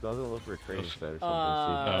 Doesn't look for a trading Those- set or something.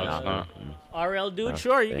 No, it's not. RL dude, Oh,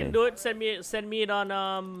 sure, you dang. can do it. Send me it on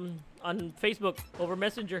Facebook over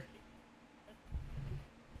Messenger.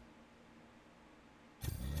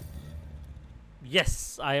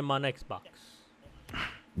 Yes, I am on Xbox.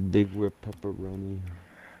 Big rip pepperoni.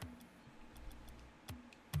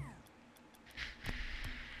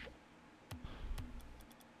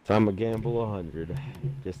 So I'm a gamble 100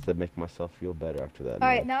 just to make myself feel better after that.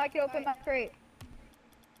 Alright, now I can open my crate.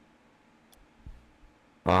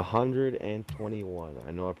 121.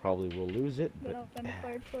 I know I probably will lose it, I'm gonna but open the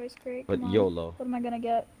player choice crate. but Come on. YOLO. What am I gonna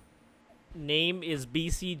get? Name is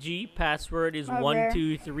BCG. Password is Oh, rare.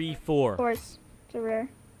 1234. Of course, it's a rare.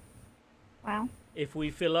 Wow. If we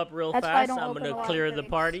fill up real That's why I fast, don't I'm open a gonna lot of clear the crates.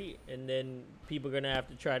 party, and then people are gonna have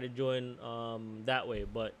to try to join that way.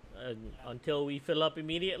 But until we fill up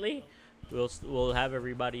immediately, we'll have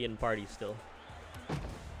everybody in party still.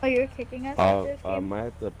 Oh, you're kicking us at this I game? might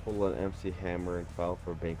have to pull an MC Hammer and file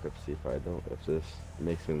for bankruptcy if this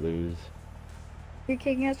makes me lose. You're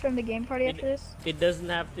kicking us from the game party after this? It doesn't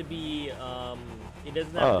have to be it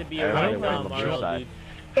doesn't have to be a everybody rank went on the blue RL, side. dude.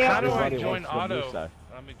 Yeah, How do I Everybody join wants the blue auto? side.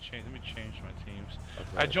 Let me change my teams. Okay,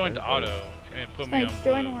 I joined everybody- auto and it put me Snipes, on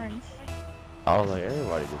join blue. orange. I was like,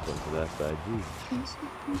 everybody just went to that side. Jeez.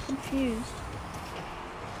 I'm confused.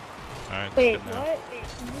 Alright, Wait, good now. what? Wait,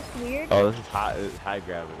 is this weird? Oh, this is high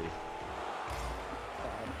gravity.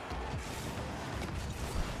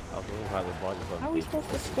 I was wondering how the ball just How are we supposed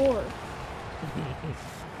to score?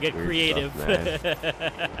 Get Weird creative. stuff,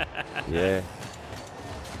 Yeah.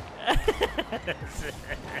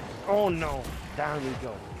 Oh no! Down you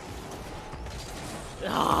go.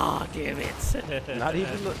 Ah, damn it. Not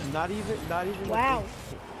even. Wow.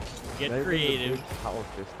 Get creative. Power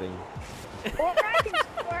fist thing. Or I can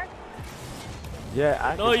score. Yeah,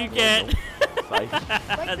 I No, you can't. Like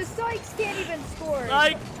the Sykes can't even score.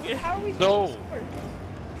 Like, How are we No. supposed to score?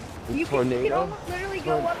 You can Tornado. almost literally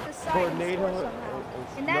go up the side and score somehow.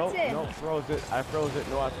 And that's it. No, froze it. I froze it.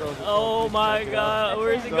 No, I froze it. oh my god,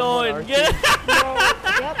 where's it going? Someone Get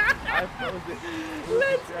Yep. I froze it.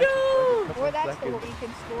 Let's go! Or that's the way you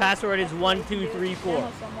can score. Password is That's the way you can do it. 1234.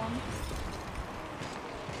 Demo someone.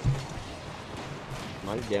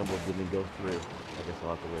 My gamble didn't go through. I guess I'll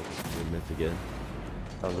have to wait for 3 minutes again.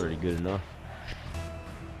 That was already good enough.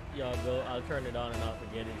 Y'all go, I'll turn it on and off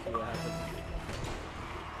again and see what happens.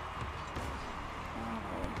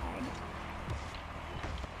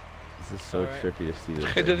 This is so Alright. trippy to see this.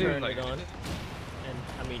 It doesn't thing. even Turn like it on. And,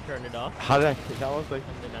 I mean, turn it off. How did I? That was like.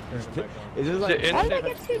 And then I turn it back on. Is it like? Is it How did I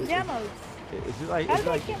instant? get two demos? Is it like? How Is did it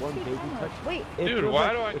I like get one two baby demos? touch? Wait. It Dude, feels why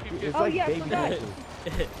like- do I it- keep It's getting- Oh, like yeah, I baby forgot. touches.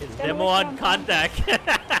 It's Gotta demo work on on contact.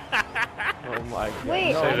 Oh my god.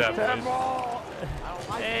 Wait, no, Say that, it's please. terrible.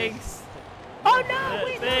 Thanks. Oh no!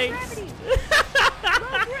 Wait, low Thanks. gravity. I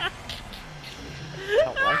don't like it.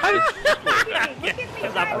 Look at me! Look at me!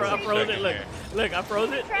 Because I froze it. Look, look, I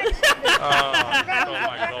froze it. Oh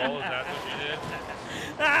my goal, is that what you did?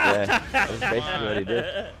 Yeah, that's basically what he did.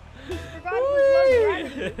 Forgot it was low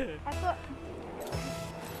gravity. I thought.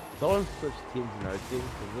 Someone switched teams in our team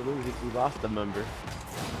because we lost a member.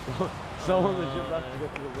 Someone legit left to go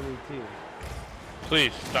to the winning team.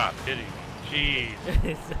 Please stop hitting me. Jeez.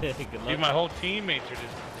 Good Dude, luck. my whole teammates are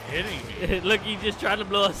just hitting me. Look, he just trying to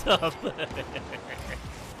blow us up.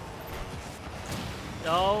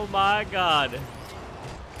 Oh my god.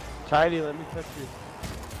 Chiny, let me touch you.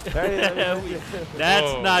 Chiny, let me touch you.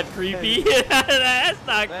 That's Whoa. not creepy. That's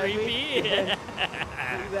not Let me- creepy.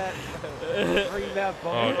 Bring that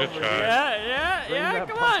ball Oh, good over try. here. Yeah, Bring yeah, that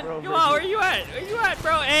come bumper on. over Come on, here. where you at? Where you at,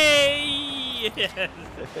 bro? Hey!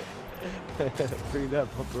 Bring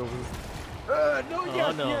that bumper over here. No, Oh,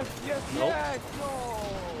 yes, no. yes, yes, Nope. yes, no.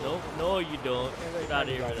 Nope, no you don't. Get out of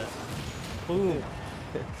here with that. Boom.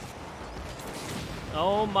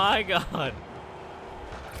 Oh my god.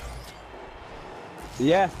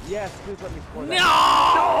 Yes, yes, please let me score that.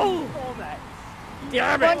 No! Stole that.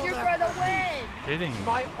 Damn Run it! your for the win! Hitting me.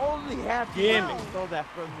 My only half Damn team it. stole that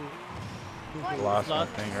from me. Lost my Sloth-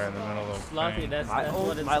 finger in the middle of the Slothy, thing. that's My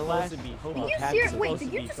what it's my supposed last to be. hope Did of you happiness. ser- wait, supposed did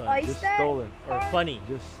to you be just fun. ice Just that? stolen. Or Carter? funny.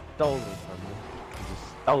 Just stolen from me.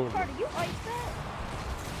 Just stolen. Carter, you ice that?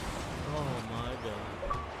 Oh my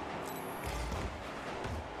god.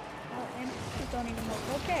 Oh, and just don't even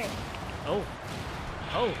look. Okay. Oh.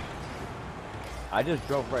 Oh. I just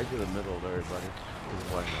drove right to the middle of everybody. Just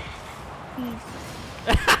why not? Peace.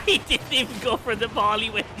 He didn't even go for the ball. He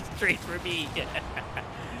went straight for me.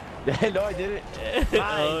 No, I didn't.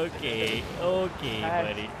 Bye. Okay. Okay, Hacks.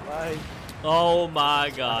 buddy. Bye. Oh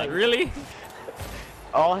my god. Really?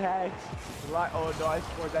 All hacks. Oh no, I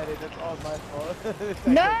scored that in. That's all my fault.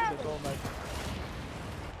 No! That's all my fault.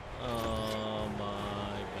 Oh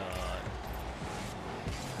my god.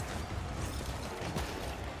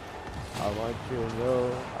 I want you to know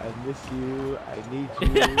I miss you. I need you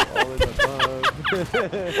all in the bug.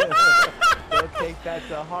 Don't take that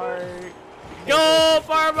to heart. Go,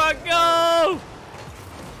 Farva, go!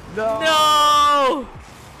 No. No!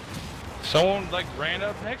 Someone like ran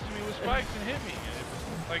up next to me with spikes and hit me.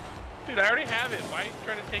 And it's like, dude, I already have it. Why are you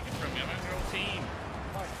trying to take it from me? I'm on your own team.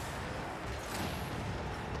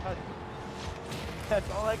 That's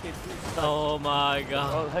all I can do. Oh my Oh,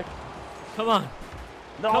 god. heck. Come on.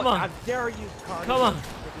 No, Come on. I dare you, Carter. Come on.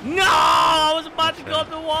 No! I was about to go up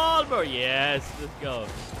the wall, bro. Yes, let's go.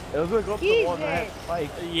 It was gonna go up the one that had Jesus.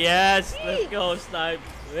 spikes. Yes, let's go, Snipe.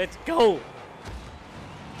 Let's go.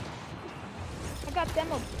 I got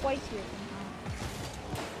demoed twice here.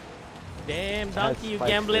 Damn, I had Donkey, you spikes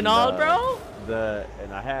gambling in all, the- bro?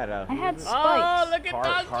 And I had I had Oh, spikes. look at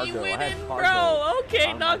Donkey cargo. I had winning, cargo bro. Okay,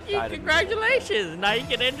 on my Donkey, side of me. congratulations. Now you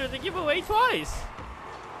can enter the giveaway twice.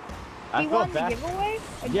 I He felt won the bad. giveaway?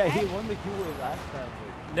 Yeah, he Again? won the giveaway last time.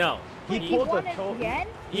 No. Wait, He he pulled won the it cholo. again?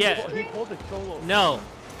 Yeah. He pulled the cholo. No.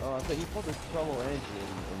 Oh, so he pulled the cholo engine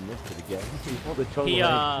and missed it again. He pulled the cholo He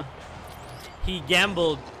engine. he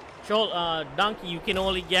gambled. Donkey, you can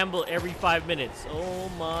only gamble every 5 minutes. Oh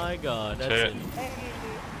my god, that's it. Hey,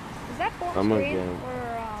 is that full I'm screen again.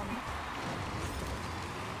 or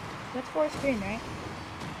that's full screen, right?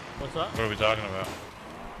 What's up? What are we talking about?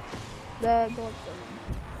 The gold.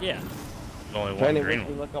 Yeah. There's only one Trying to green make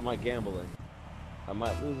me one. look at my gambling. I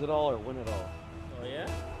might lose it all or win it all. Oh yeah? If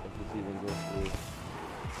this even goes through.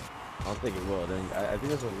 I don't think it will. Then I think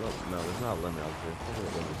there's a limit. No, there's not a limit out there.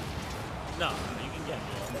 There's a limit. No, you can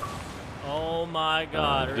gamble. Oh my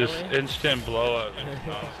god, really? This instant blow up is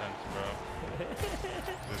nonsense, bro. This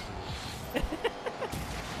is...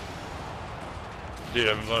 Dude,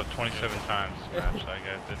 I've been blown up 27 times this match. Like,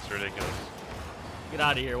 it's ridiculous. Get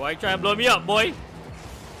out of here. Why you trying to blow me up, boy?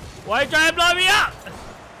 Why you trying to blow me up?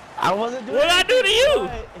 I wasn't doing What did I do to you?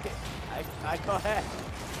 I go ahead.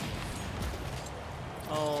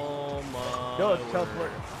 Oh my. Go, word.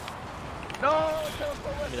 teleport. No,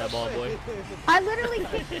 teleport. Give me that ball, boy. I literally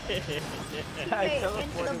kicked I teammate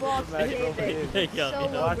into the ball to teleported save to it. Yo, So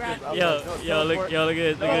low Watch grab. this. yo, look at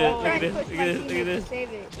this, look at this, look at this, look at this, Trying look to at push this. my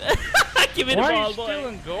teammate to save it. Give me the Why are ball, you boy.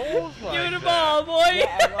 stealing goals like Give me the that? ball, boy.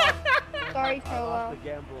 Yeah, I lost. Sorry, I Cholo. lost the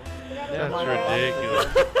gamble. That's mind, I ridiculous.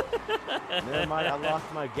 Never mind, I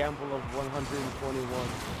lost my gamble of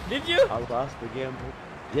 121. Did you? I lost the gamble.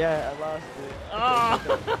 Yeah, I lost it. Oh,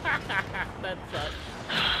 that sucks.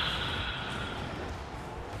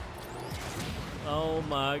 Oh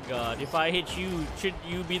my god. If I hit you, should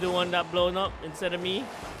you be the one that blown up instead of me?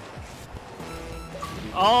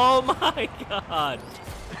 Oh my god.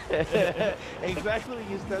 Exactly when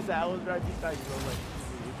you said that, I was right beside you.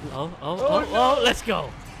 I'm like, Oh, let's go.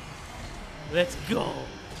 Let's go.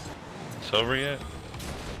 It's over yet?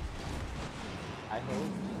 I hope.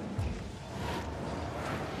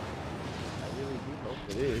 I really do hope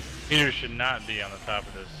it is. Peter should not be on the top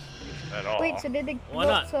of this at all. Wait, so did the Why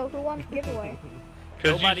not? So who won the giveaway?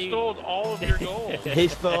 Because Nobody- you stole all of your goals. He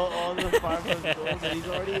stole all the Farva goals and he's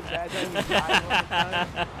already bad at his time all the time.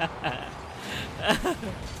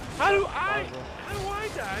 How do I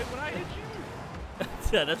die when I hit you?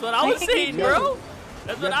 Yeah, that's what I was saying, bro.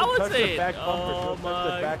 That's what I was saying. Oh Oh The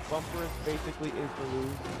my. back bumper is basically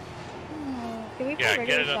interlude. Can we play Yeah, regular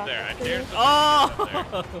get it up soccer, there. I please? dare somebody to get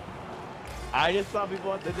it up Oh. I just saw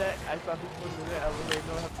people on the net. I saw people on the net. I was like,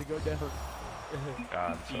 no, I have to go down. there.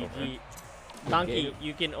 God, it's over. GG. Donkey,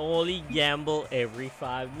 you can only gamble every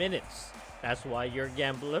 5 minutes. That's why your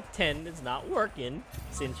gamble of 10 is not working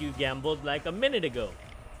since you gambled like a minute ago.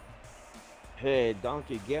 Hey,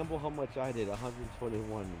 Donkey, gamble how much I did.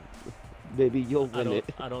 121. Baby, you'll win it.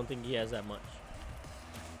 I don't think he has that much.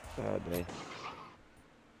 Dang.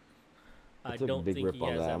 I Took a don't big think rip he on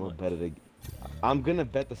has that. that I'm gonna much. bet it. I'm gonna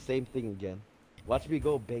bet the same thing again. Watch me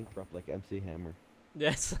go bankrupt like MC Hammer.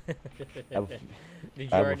 Yes. I have, Did you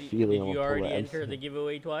I have a already, feeling did I'm you gonna pull already that enter MC. the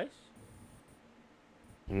giveaway twice?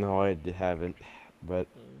 No, I haven't. But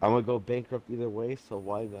I'm gonna go bankrupt either way, so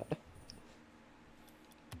why not?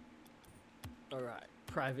 Alright,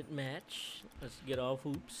 private match. Let's get off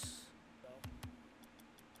hoops.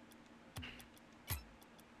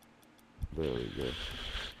 Very good.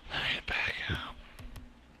 Get back out.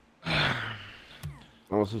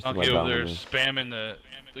 I'm gonna switch to my Donkey over there dominance. spamming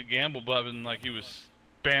the gamble button like he was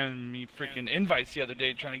spamming me freaking invites the other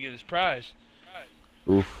day trying to get his prize.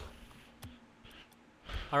 Oof.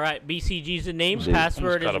 Alright, BCG's the name. Dude,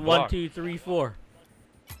 Password is almost got a block. 1234.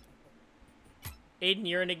 Aiden,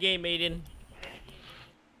 you're in the game, Aiden.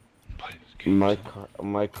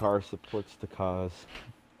 My car supports the cause.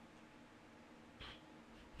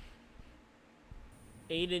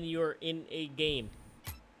 Aiden, you're in a game.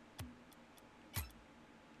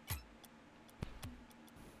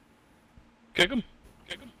 Kick him.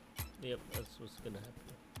 Kick him. Yep, that's what's gonna happen.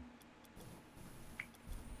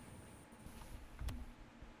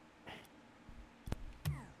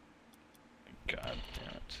 God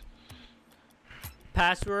damn it.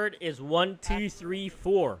 Password is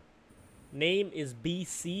 1234. Name is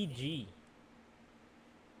BCG.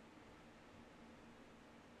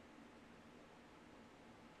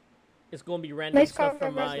 It's gonna be random Nice stuff cover,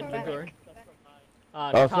 from my nice cover. inventory.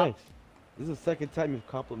 Oh, Top, thanks. This is the second time you've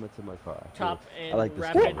complimented my car. top, I and like this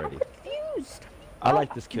rapid. kid already. Confused. I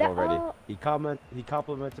like this kid that- already. He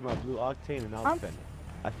complimented my blue octane and I'll defend it.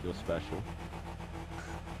 I feel special.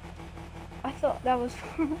 I thought that was.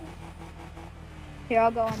 Here,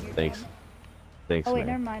 I'll go on your Thanks. phone. Thanks, Oh wait, man.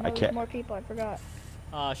 never mind. I There was can't. more people. I forgot.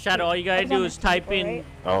 Shadow, all you gotta do is type in,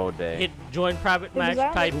 Oh dang. hit join private match,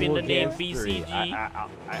 that type in the Cool name Games 3. BCG,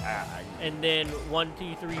 and then 1,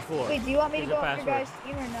 2, 3, 4. Wait, do you want me to Here's go the on your password. guys'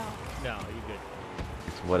 team or no? No, you good.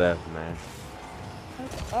 It's whatever, man.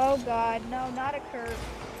 Okay. Oh god, no, not a curve.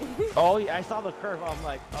 Oh, yeah, I saw the curve. I'm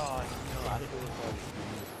like, oh no, I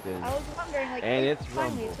feel I was wondering, like, And hey, it's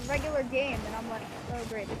finally, Rumble. it's a regular game, and I'm like, oh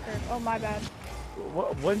great, the curve. Oh my bad.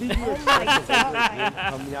 When did you Oh expect my a regular God. game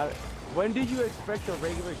coming out? When did you expect a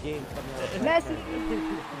regular game coming out? of Messi.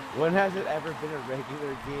 When has it ever been a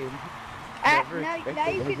regular game? Never Now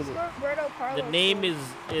expected you can regular- score Roberto Carlos. The name goals.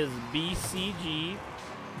 is BCG.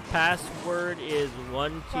 Password is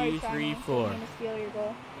 1, Sorry, 2, 3, Shiny, 4. I'm gonna steal your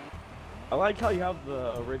goal. I like how you have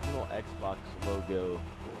the original Xbox logo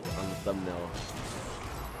on the thumbnail.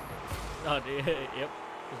 Oh, dude, yep.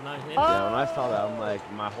 It's nice. Oh. Yeah, when I saw that, I'm like,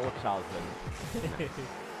 my whole childhood.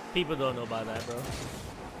 People don't know about that, bro.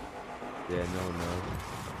 Yeah, no.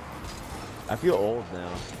 I feel old now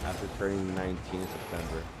after turning 19 in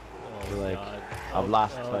September. Oh, feel like God. I've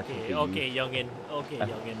lost touch with Okay, the okay, youth. youngin. Okay, I-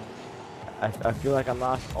 youngin. I feel like I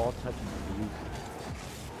lost all touch with the youth.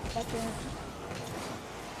 That's it.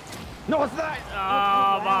 No, it's not!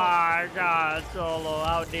 Oh my God, Solo!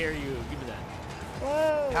 How dare you? Give me that.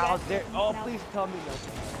 Whoa. How that's dare? it. Oh, No. please tell me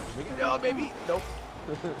no. No, baby. Nope.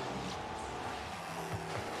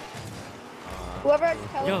 Whoever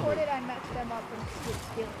teleported, I messed them up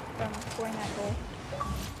from scoring that goal.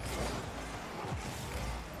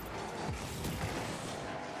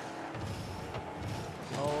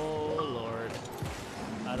 Oh Lord,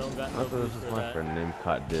 I don't got I no thought this boost was for my that. friend named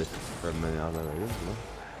Caught Disc for a minute. I was like,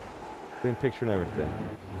 same picture and everything.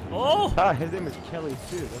 Oh Ah, his name is Kelly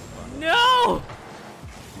too. That's fun. no!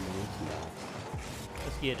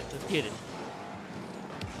 Let's get it. Let's get it.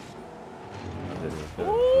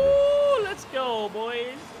 Ooh, let's go,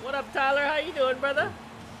 boys. What up, Tyler? How you doing, brother?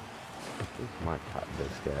 Here's my Caught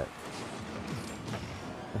Disc at.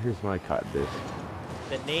 Here's my Caught Disc.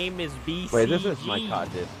 The name is BCG. Wait, this is my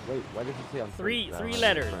Caught Disc. Wait, why does it say on Three friends?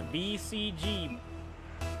 letters. Friends. BCG.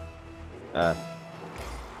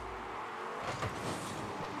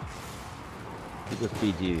 Keep this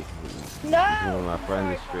PG. No! One of my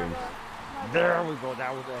friends' Sorry, streams. Farva. There we go.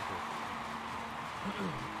 That was epic.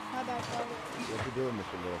 My bad, Farva. What you doing,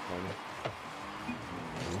 Mr. Little Pony?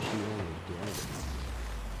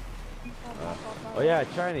 Oh yeah,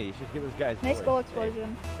 Chiny, you should give this guy's Nice voice. goal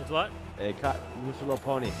explosion. It's what? Hey, Mr. Little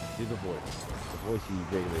Pony, do the voice. The voice you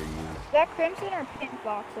regularly use. Is that Crimson or Pink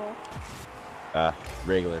Voxel?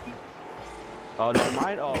 Regular. Oh no,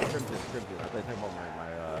 mine. Oh, Crimson. I thought you were talking about my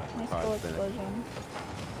Nice card goal spinner. explosion.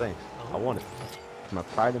 Thanks. I want it. It's my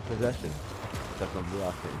pride and possession. Except I'm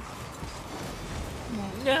blocking.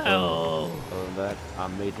 Nice. No. Other than that,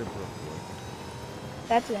 I'm major pro.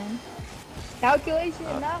 That's in. Calculation,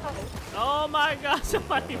 no. Oh my God!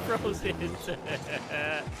 Somebody froze it.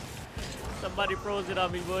 Somebody froze it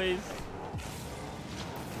on me, boys.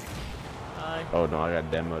 Oh no, I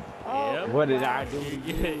got demoed. Oh, Yep. What did I do?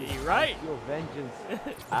 You're right. I feel vengeance.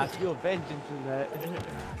 I feel vengeance in that.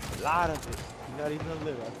 A lot of it. Not even a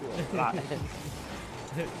little. I feel a lot.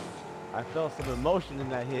 I felt some emotion in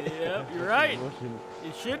that hit. Yep, you're right. Emotion.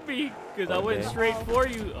 It should be, because I Okay. went straight for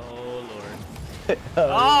you. Oh Lord.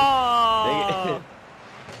 Oh!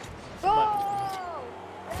 Oh!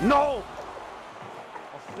 Goal! No!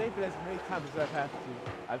 I'll save it as many times as I've had to.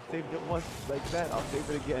 I've saved it once like that. I'll save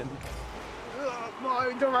it again.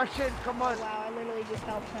 No, direction! Come on! Wow, I literally just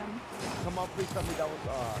helped him. Come on, please tell me that was. I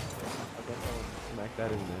guess I'll smack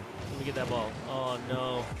that in there. Let me get that ball. Oh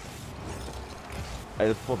no. I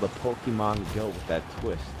just pulled the Pokemon Go with that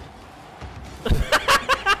twist.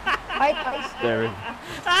 There it is.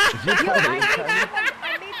 I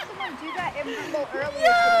made someone do that in Rumble earlier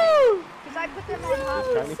today. Because I put them on hot.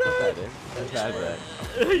 Trying to put that in. That's bad,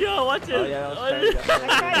 right? Yo, watch it. Oh yeah, I was I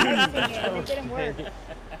tried editing it and it didn't work.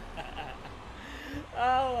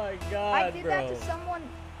 Oh my God, I did bro. that to someone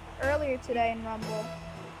earlier today in Rumble.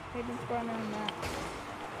 They've been throwing on that.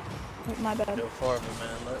 Oh, my bad. Yo, Farva,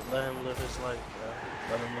 man, let him live his life,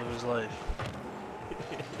 bro. Let him live his life.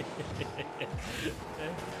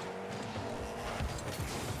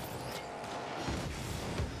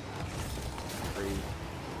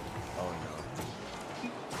 Oh no.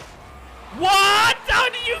 What? How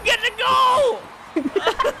did you get the goal?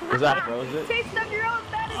 Was that froze it? Taste of your own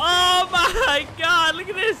medicine. Oh my God, look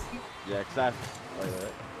at this. Yeah, cause I. Wait,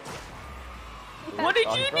 wait. What did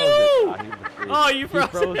Oh, you he do? froze it. He was free. Oh, you He froze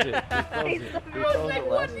froze it. it. He froze it. He I froze was like, it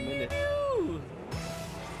What last did you minute. do?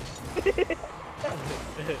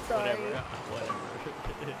 Sorry. Whatever.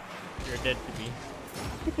 You're dead to me.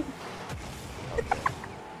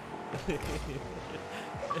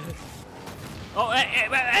 Oh,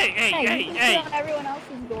 hey, You can steal everyone else's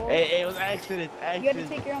gold. Hey, it was accident. You had to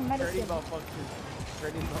take your own medicine. Trading malfunction.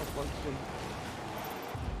 Trading malfunction.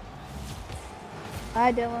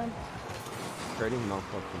 Hi, Dylan. Trading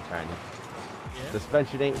malfunction, China. Yeah.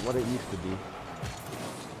 Suspension ain't what it used to be.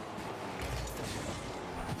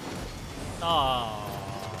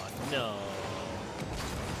 Oh, no.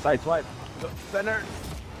 Side swipe. Center.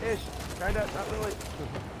 Ish. Kinda, not really.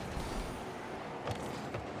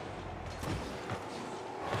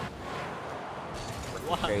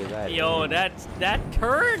 Okay, Yo, that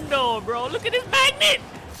turn though, bro. Look at this magnet.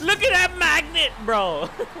 Look at that magnet, bro.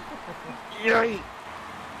 Yay!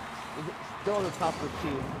 Still on the top of the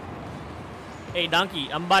team. Hey, Donkey,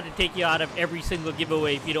 I'm about to take you out of every single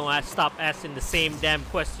giveaway if you don't stop asking the same damn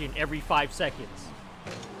question every 5 seconds.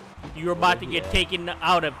 You're about to get taken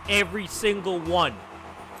out of every single one.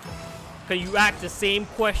 Because you ask the same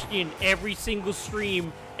question every single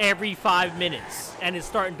stream every 5 minutes. And it's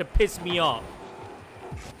starting to piss me off.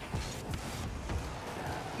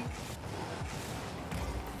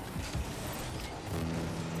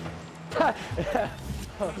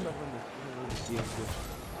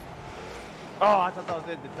 Oh, I thought that was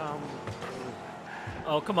it. The dumb.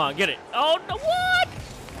 Oh, come on, get it. Oh, no, what?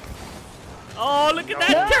 Oh, look at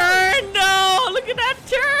that turn. No, look at that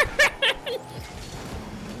turn.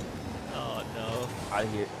 Oh, no. I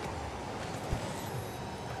hear.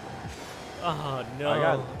 Oh, no. I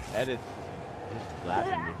got edits. Just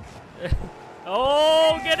laughing.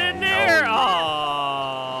 Oh, get in there.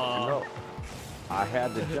 Oh. No. I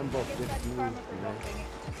had the jumbo 50 moves.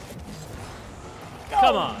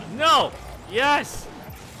 Come on. No. Yes.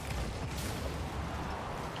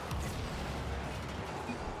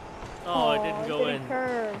 Oh, it didn't go in.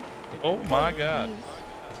 Oh my god.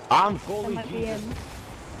 I'm fully Jesus.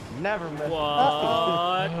 Never mess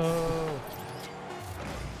What? Oh.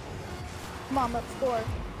 Come on, let's score.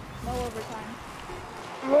 No overtime.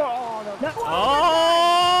 Oh,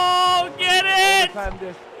 get it! Get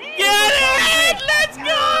it! Let's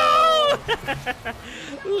go!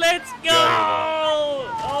 Let's go!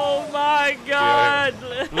 Oh my god!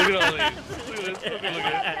 Look at all these. Look at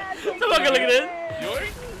this. Someone can look at this.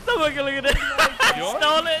 Yoink. Someone can look at this.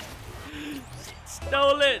 Stole it.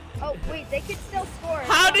 Stole it. Oh, wait, they can still score.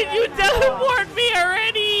 How did you teleport me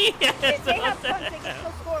already? They have fun, they can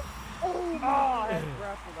still score. Oh, that's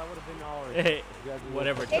grappled. That would have been ours. Hey,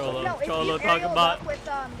 whatever, Cholo. No, Cholo if you talking about. up with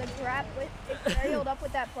if you aerialed up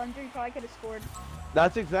with that plunger, you probably could have scored.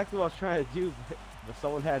 That's exactly what I was trying to do, but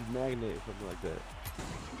someone had magnet or something like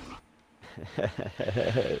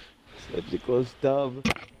that. Such a close dub.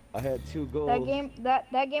 I had 2 goals.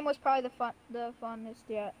 That game was probably the funnest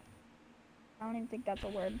yet. I don't even think that's a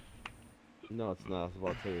word. No, it's not. I was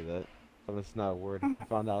about to tell you that. But it's not a word. I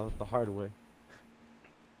found out the hard way.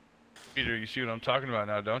 Peter, you see what I'm talking about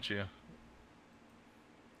now, don't you?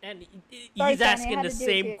 And Sorry, he's Danny, I asking had the to do it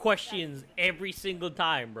same too. questions every single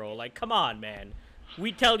time, bro. Like, come on, man.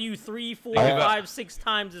 We tell you 3, 4, Yeah. 5, 6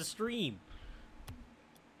 times a stream.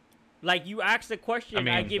 Like, you ask the question,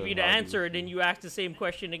 I give you the answer, and then you ask the same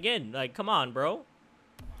question again. Like, come on, bro.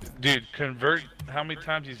 Dude, convert how many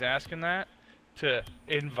times he's asking that to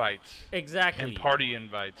invites. Exactly. And party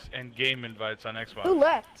invites and game invites on Xbox. Who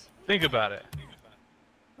left? Think about it.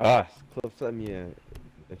 Cliff sent me a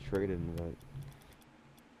trade invite.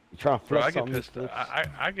 You trying to Bro, flip I get something?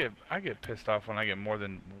 pissed. I get pissed off when I get more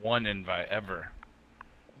than 1 invite ever.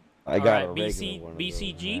 I got a Alright, regular one of those,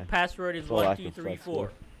 BCG, man. password is That's all I 1, can 2, 3, flex 4.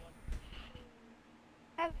 with.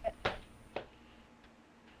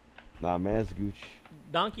 Nah, man's gooch.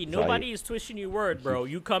 Donkey, nobody is twisting your word, bro.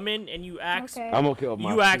 You come in and you ask. Okay. I'm okay with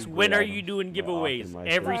my You ask food when grade are items you doing that are often giveaways? my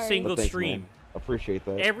Every stuff. single But thanks, stream. man. Appreciate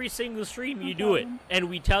that. Every single stream you do it, and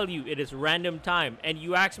we tell you it is random time. And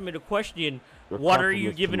you ask me the question, Your what are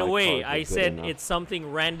you compliments to giving my away? cards are I good said enough. it's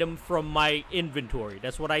something random from my inventory.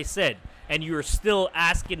 That's what I said. And you're still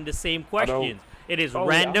asking the same questions. It is Oh, yeah,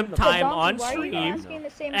 random I'm the- time Donkey, on why are you stream. asking the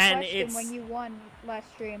same and question it's- when you won last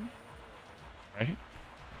stream? Right?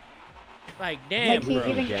 Like, Like damn, he bro.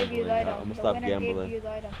 even gave you the Gambling. item. I'm gonna The stop winner gave gambling. you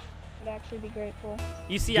the item. Would actually be grateful.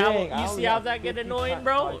 You see Dang, how I you only see how have that get 50 annoying,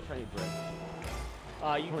 bro? Shiny bread. You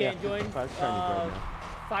only can't have join. 55 shiny bread now.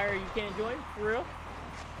 Fire, you can't join for real.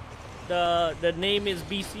 The name is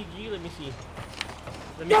BCG. Let me see.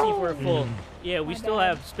 Let me see for a full. Yeah, we My still bad.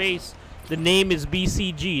 have space. The name is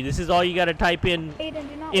BCG. This is all you gotta type in Aiden,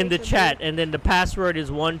 do not in the wait for chat, me. and then the password is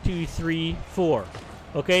 1, 2, 3, 4.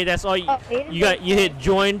 Okay, that's all. Aiden, You don't hit wait.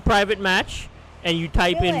 join private match, and you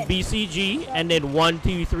type Do in it. BCG, and then 1,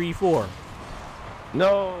 2, 3, 4.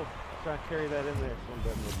 No! Try to carry that in there. Someone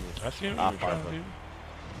done with me. I see what Ah, you're trying to Farva. do.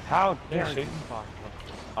 How Yeah, dare see? you, Farva.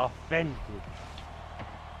 Offended.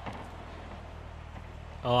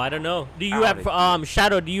 Oh, I don't know. Do you have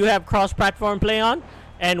Shadow? Do you have cross-platform play on?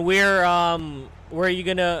 And where are you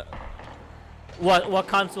gonna? What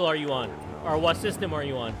console are you on? Or what system are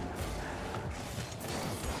you on?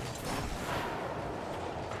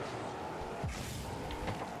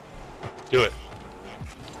 Do it.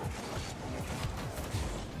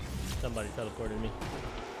 Somebody teleported me.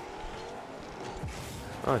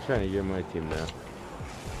 Oh, I'm trying to get my team now.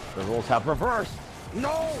 The roles have reversed.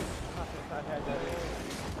 No.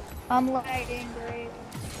 I'm lagging, great.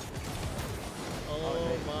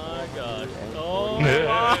 Oh my god. Oh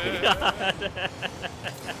my god.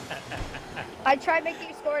 I tried making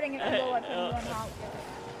you scoring it and go up and run out.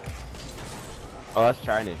 Oh, that's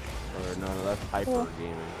Chinese. Or no, that's Hyper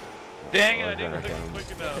Gaming. Dang it, I didn't click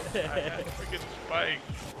quick enough. I had freaking spike.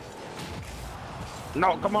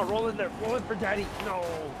 No, come on, roll in there. Roll in for daddy. No.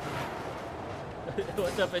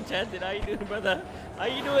 What's up, Enchanted? How you doing, brother? How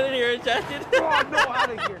you doing in here, Enchanted? Oh, no, out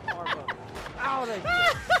of here, Farva. Out of here.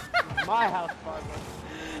 My house, Farva.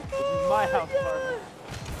 This is my house, Farva.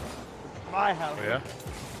 It's my house. Oh, yeah?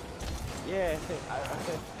 Yeah,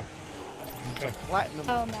 it's a platinum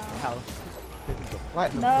house. It's a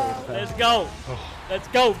platinum place. Let's go. Let's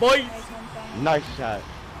go, boys. Nice shot.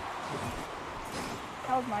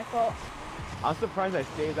 That was my fault. I'm surprised I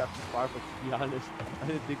saved that for Farva, to be honest. I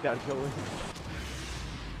didn't think that would go in.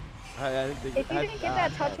 I didn't think If you didn't get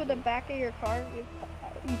that touch with the back of your car, you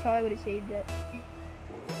probably would have saved it.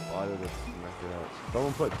 Oh, I would've messed it up.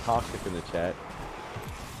 Someone put toxic in the chat.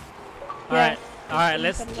 All right,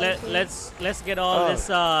 let's get all this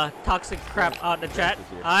toxic crap out the chat.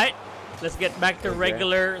 All right, let's get back to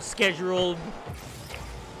regular scheduled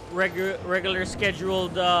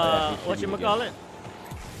whatchamacallit?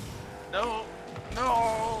 No.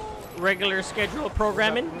 Regular scheduled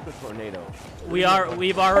programming.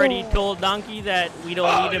 We've already told Donkey that we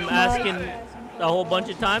don't need him asking a whole bunch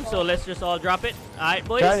of times, so let's just all drop it. All right,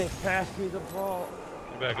 boys. Johnny, pass me the ball.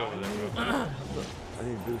 Get back over there, bro. I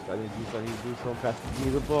need boost. Someone pass me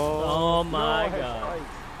the ball. Oh my god.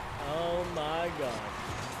 Oh my god.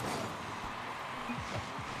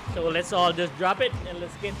 So let's all just drop it and let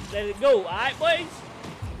it go. All right, boys.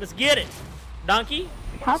 Let's get it. Donkey,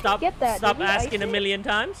 stop asking a million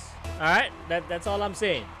times. All right, that's all I'm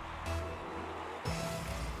saying.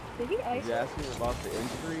 Did he ice You asking about the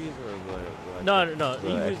injuries or the No.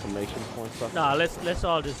 the exclamation point stuff? Nah, let's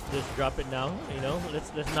all just drop it now. You know,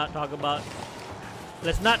 let's not talk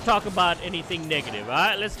about anything negative. All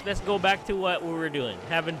right, let's go back to what we were doing,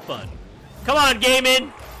 having fun. Come on,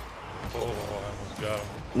 gaming. Oh, I almost got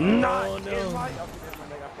him. No. Not in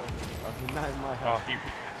my house. Oh, he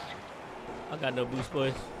I got no boost,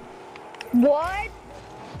 boys. What?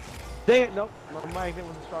 Dang it, nope. My mic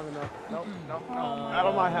wasn't strong enough. Nope. Out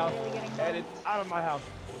of my house. Edit. Out of my house.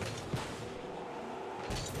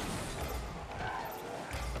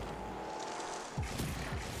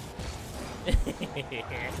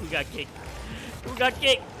 Who got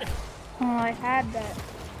kicked? Oh, I had that.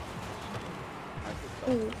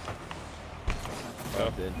 Ooh.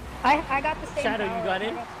 Oh. I got the same Shadow, power. you got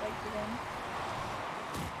in?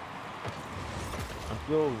 I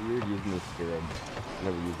feel weird using this scarab. I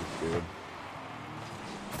never use this scarab.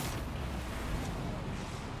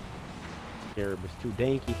 Scarab is too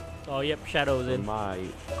danky. Oh, yep, Shadow's in. My.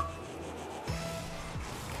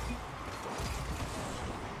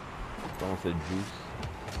 Someone said juice.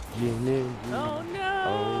 Gin and juice. Oh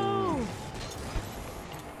no!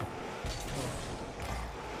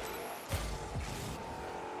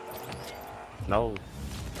 No.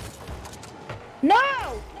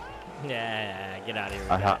 No! Yeah, get out of here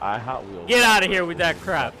with I that. Hot Wheels. Get out of here with that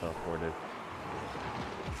crap. Got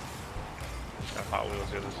Hot Wheels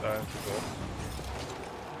the other side. Cool.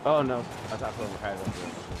 Oh no, I thought someone had it.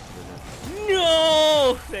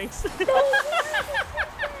 No! Thanks. Yo,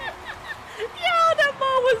 that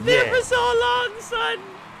ball was there for so long, son.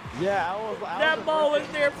 Yeah, That ball was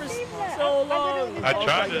there for so long. I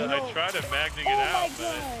tried to magnet it out,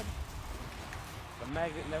 but the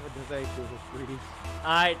magnet never does anything for free.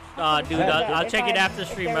 Alright, dude, I'll check it after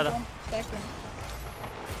stream, brother.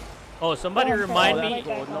 Oh, somebody remind me.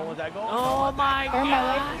 Oh my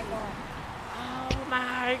god. Oh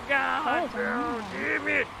my god, bro. Damn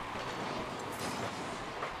it.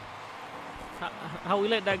 How we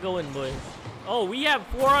let that go in, boys? Oh, we have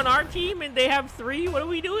 4 on our team and they have 3? What are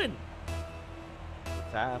we doing?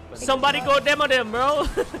 What's happening? Somebody go demo them, bro.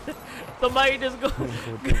 Somebody just go.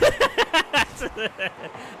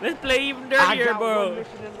 Let's play even dirtier, bro. One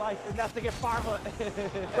mission in life, and that's to get Farva.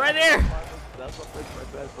 Right there. That's what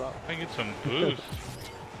I get some boost.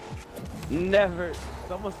 Never.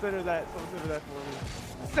 Someone center that. Someone center that for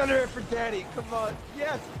me. Center it for Daddy. Come on.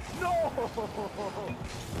 Yes. No.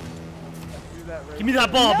 Do that right. Give me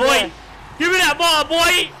that ball, boy. Give me that ball,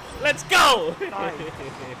 boy. Let's go. Nice. I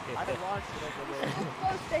launched it over there. I'm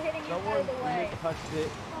close to hitting you out of the way. Touched it.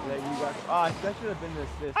 That you got. Oh, that should have been the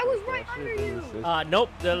assist. I was right under you. Nope.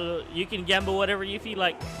 You can gamble whatever you feel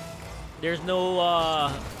like. There's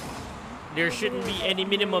no there shouldn't be any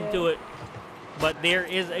minimum to it. But there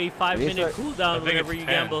is a 5-minute cooldown whenever you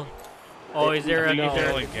gamble. Oh, is there a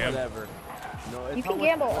whatever? No, it's you can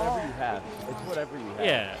gamble all. Whatever you have. It's whatever you have.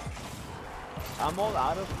 Yeah. I'm all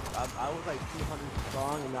out of. I was like 200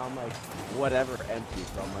 strong, and now I'm like whatever empty.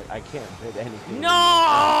 So I'm like I can't bid anything.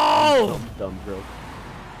 No! Dumb bro.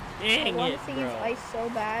 Dang I want it, to see bro. his ice so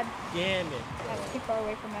bad. Damn it. That's too far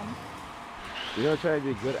away from him. You know, try to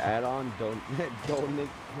be a good add-on. Don't donate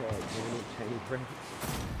Chinese bread.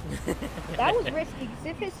 That was risky, because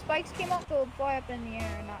if his spikes came up, they would fly up in the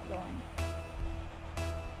air and not going.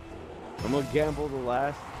 I'm gonna gamble the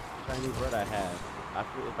last Chinese bread I have.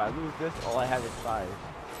 After, if I lose this, all I have is 5.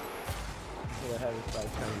 All I have is 5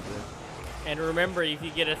 Chinese bread. And remember, if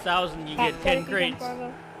you get 1,000, you get 10 crates.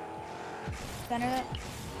 Center that.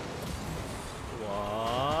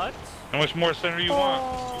 What? How much more center you want?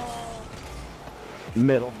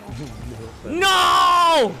 Middle.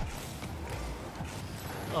 No!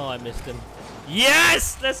 Oh, I missed him.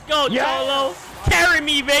 Yes! Let's go, Yes! Cholo! Carry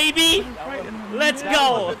me, baby! Let's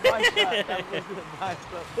go!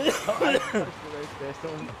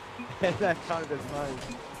 That counted as mine.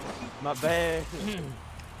 My bad.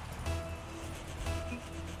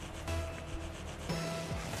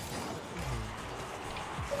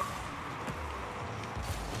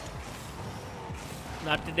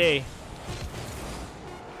 Not today.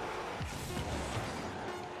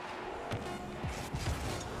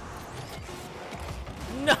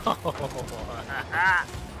 No!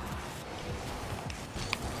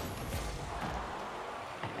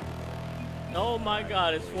 Oh my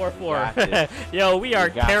god, it's 4-4. Yo, we are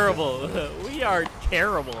terrible. We are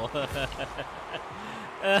terrible.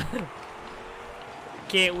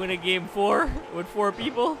 Can't win a game 4 with 4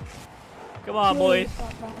 people? Come on, boys.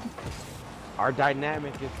 Our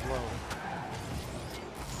dynamic is low.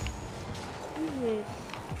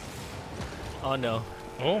 Oh no.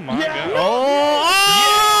 Oh my god. Oh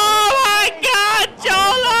my god,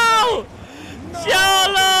 Cholo!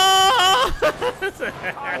 Cholo!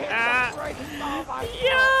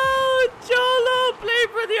 Yo, Cholo, play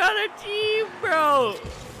for the other team, bro.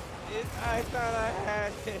 I thought I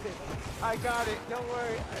had it. I got it. Don't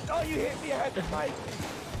worry. Oh, you hit me. I had the mic.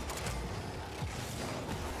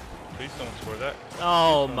 Please don't score that.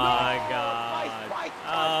 Oh my god.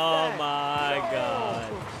 Oh my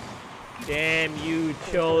god. Damn you,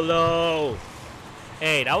 Cholo.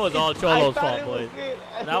 Hey, that was all Cholo's fault, boys.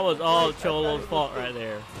 That was all Cholo's fault right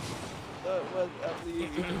there.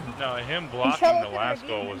 No, him blocking the last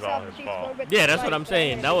goal was all his fault. Yeah, that's what I'm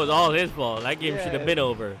saying. That was all his fault. That game should have been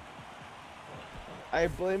over. I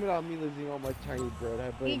blame it on me losing all my Chinese bread.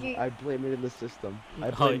 I blame it in the system.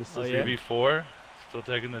 I blame the system. 3v4, still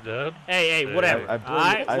taking the dub. Hey, whatever.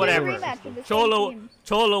 Alright, whatever.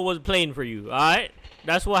 Cholo was playing for you, alright?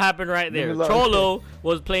 That's what happened right there. Cholo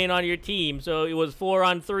was playing on your team, so it was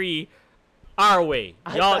 4-on-3 our way.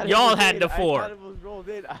 Y'all had the 4. I thought it was rolled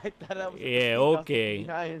in. I thought I was okay.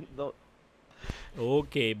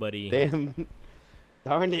 Okay, buddy. Damn.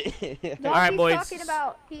 Darn it. Alright, boys. Talking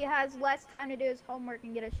about he has less time to do his homework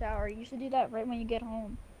and get a shower. You should do that right when you get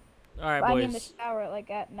home. Alright, I boys. mean the shower like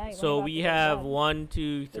at night. So we have 1,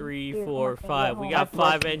 2, 3, 4, 5. We got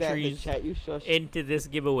 5 entries into this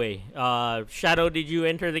giveaway. Shadow, did you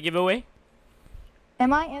enter the giveaway?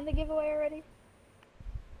 Am I in the giveaway already?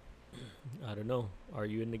 I don't know. Are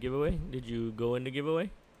you in the giveaway? Did you go in the giveaway?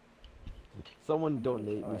 Someone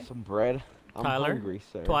donate me some bread. I'm hungry,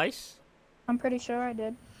 sir. Twice? I'm pretty sure I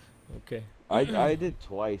did. Okay. I did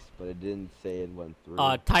twice, but it didn't say it went through.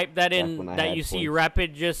 Type that in that you see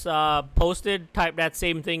Rapid just posted. Type that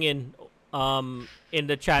same thing in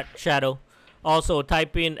the chat, Shadow. Also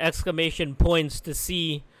type in exclamation points to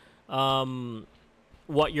see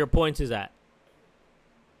what your points is at.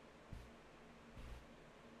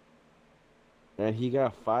 And he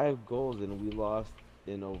got 5 goals and we lost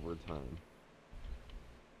in overtime.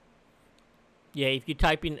 Yeah, if you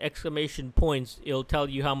type in exclamation points, it'll tell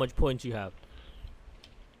you how much points you have.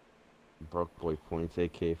 Broke boy points,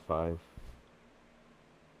 AK5.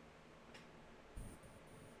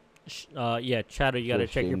 Yeah, Shadow, you gotta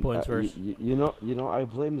check your points first. You know, I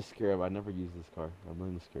blame the Scarab. I never use this car. I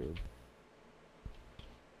blame the Scarab.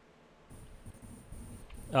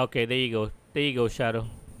 Okay, there you go. There you go, Shadow.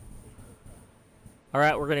 All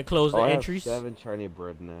right, we're gonna close the I have entries. 7 Chinese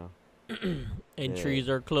bread now. Entries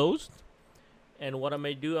are closed. And what I'm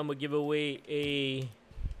gonna do, I'm gonna give away a.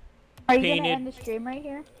 Are you gonna painted- end the stream right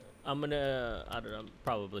here? I'm gonna. I don't know.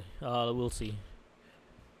 Probably. We'll see.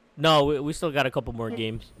 No, we still got a couple more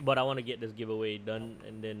games, but I want to get this giveaway done,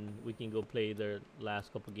 and then we can go play the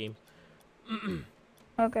last couple games.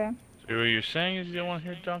 Okay. So what you're saying is you don't want to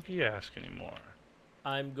hear Donkey ask anymore.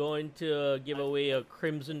 I'm going to give away a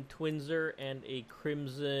Crimson Twinser and a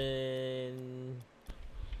Crimson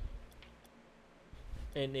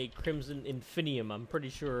Infinium. I'm pretty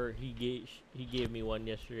sure he gave me one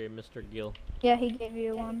yesterday, Mr. Gill. Yeah, he gave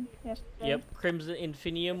you one yesterday. Yep, Crimson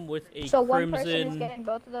Infinium with a So Crimson. one person is getting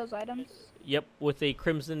both of those items? Yep, with a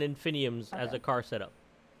Crimson Infiniums as Okay. a car setup.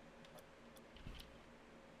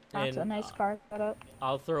 That's a nice car setup.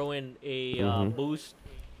 I'll throw in a boost.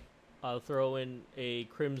 I'll throw in a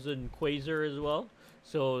Crimson Quasar as well.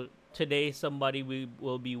 So today somebody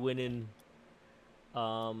will be winning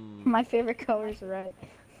My favorite color is red.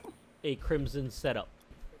 a Crimson setup.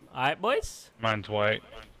 Alright, boys? Mine's white.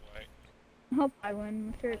 I hope I win.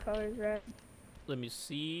 My favorite color is red. Let me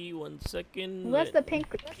see 1 second. Who has the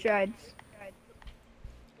pink strides?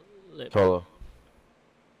 Solo.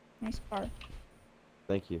 Nice car.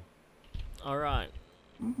 Thank you. Alright.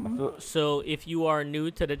 Mm-hmm. So if you are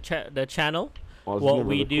new to the channel, Oh, this what is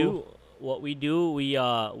we really do, cool. we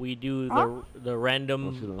do the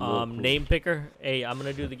random This is really cool. name picker. Hey, I'm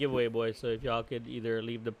gonna do the giveaway, boys. So if y'all could either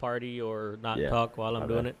leave the party or not Yeah, talk while I'm my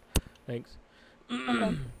doing bad. it. Thanks.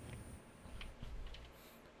 Okay.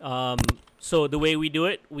 So the way we do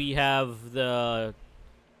it, we have the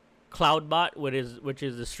CloudBot, which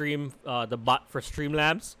is the stream, the bot for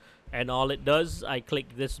Streamlabs, and all it does, I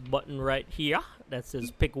click this button right here that says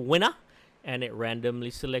pick winner, and it randomly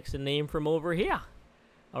selects a name from over here.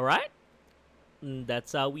 All right, and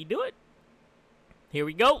that's how we do it. Here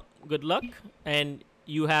we go. Good luck, and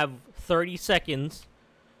you have 30 seconds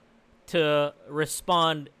to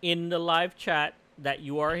respond in the live chat that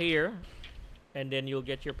you are here, and then you'll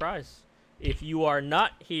get your prize. If you are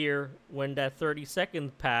not here when that 30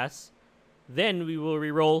 seconds pass, then we will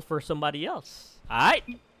re-roll for somebody else. Alright,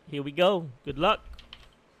 here we go. Good luck.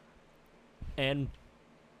 And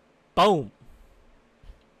boom.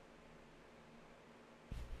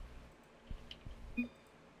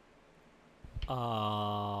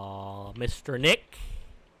 Mr. Nick.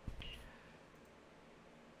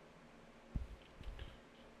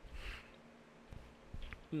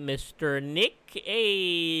 Mr. Nick.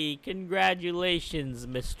 Hey, congratulations,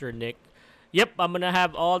 Mr. Nick. Yep, I'm going to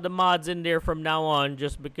have all the mods in there from now on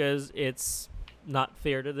just because it's not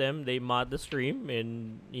fair to them. They mod the stream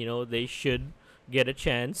and, you know, they should get a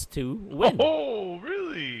chance to win. Oh,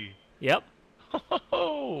 really? Yep.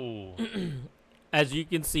 Oh. As you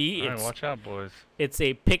can see, Alright, watch out, boys. it's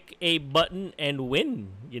a pick a button and win,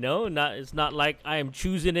 you know? It's not like I am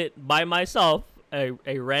choosing it by myself. A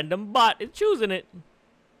random bot is choosing it.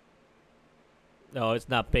 No, it's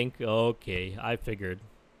not pink. Okay, I figured.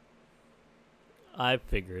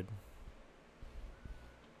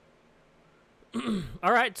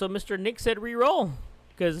 Alright, so Mr. Nick said re-roll.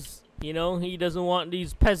 Because, you know, he doesn't want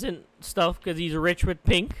these peasant stuff because he's rich with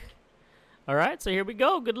pink. Alright, so here we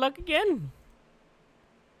go. Good luck again.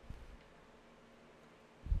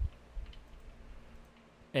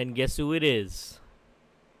 And guess who it is?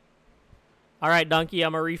 Alright, Donkey,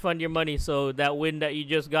 I'm going to refund your money, so that win that you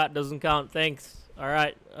just got doesn't count. Thanks.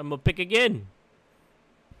 Alright, I'm going to pick again.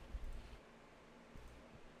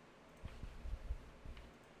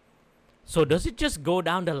 So does it just go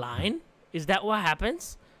down the line? Is that what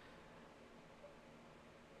happens?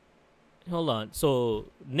 Hold on. So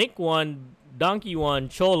Nick won, Donkey won,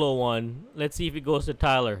 Cholo won. Let's see if it goes to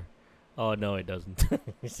Tyler. Oh, no, it doesn't.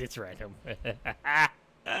 It's random.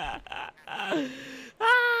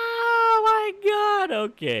 Oh, my God.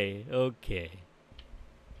 Okay. Okay.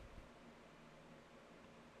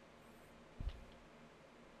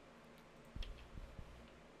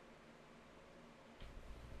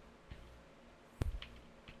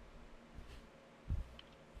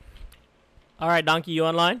 All right, Donkey, you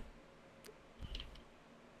online?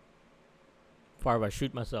 Farva,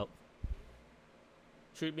 shoot myself.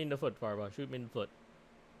 Shoot me in the foot, Farva. Shoot me in the foot.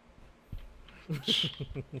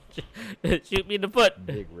 Shoot me in the foot.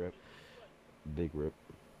 Big rip. Big rip.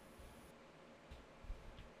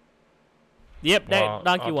 Yep, Well,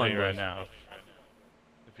 Donkey I'll won. tell you right now.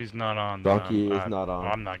 If he's not on, Donkey is not on.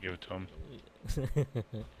 I'm not giving it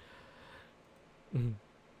to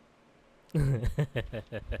him.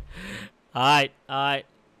 Alright.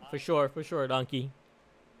 For sure, Donkey.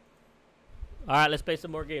 Alright, let's play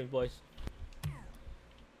some more games, boys.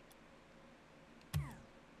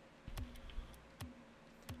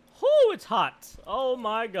 hot. Oh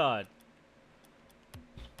my god.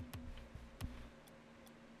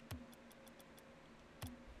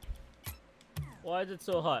 Why is it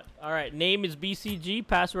so hot? All right, name is BCG.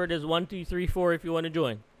 Password is 1234 if you want to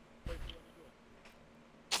join.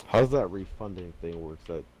 How's that refunding thing works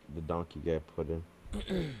that the donkey guy put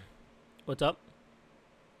in? What's up?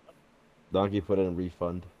 Donkey put in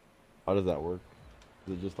refund. How does that work?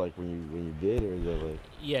 Is it just like when you did, or is it like?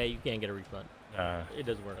 Yeah, you can't get a refund. It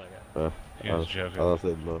doesn't work like that. I'll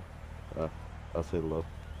say low. I'll say low.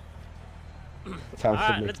 Time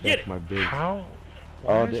to let's make get back it. my big. How?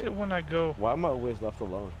 Why is it when I go? Why am I always left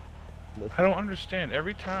alone? I don't understand.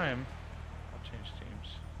 Every time. I'll change teams.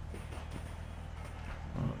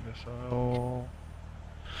 I guess I'll.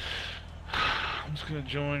 I'm just gonna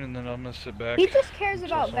join and then I'm gonna sit back. He just cares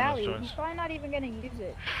until about someone else value. joins. He's probably not even gonna use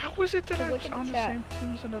it. How is it that So I'm look at the on the chat. same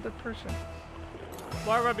team as another person?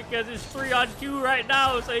 Farva, because it's 3-on-2 right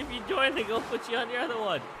now, so if you join, they go put you on the other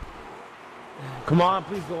one. Come on,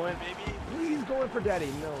 please go in, baby. Please go in for daddy.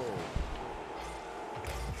 No.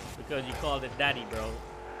 Because you called it daddy, bro.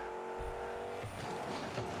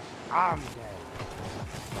 I'm dead.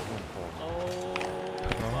 Oh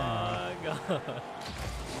my god.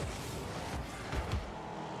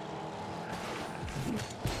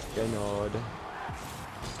 Genod.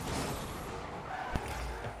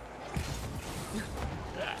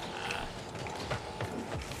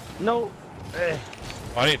 No.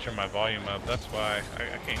 I need to turn my volume up. That's why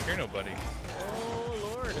I can't hear nobody.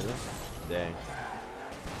 Oh lord. Dang.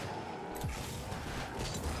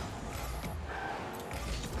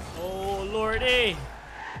 Oh lordy.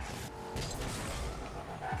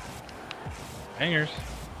 Hangers.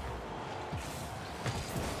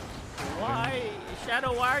 Why?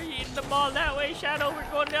 Shadow, why are you eating the ball that way? Shadow,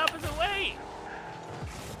 we're going the opposite way.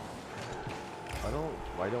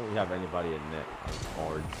 Why don't we have anybody in net on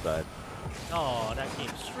orange side? Oh, that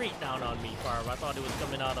came straight down on me, Farva. I thought it was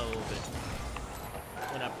coming out a little bit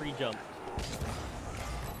when I pre-jumped.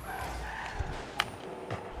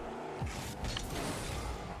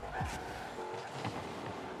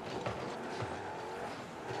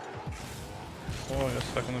 Oh, I got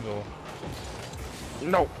stuck in the goal.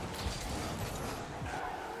 No.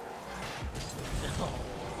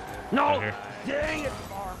 No. Right here. Dang it.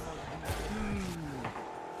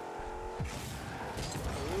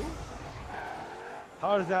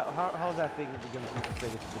 How's that thing begin to say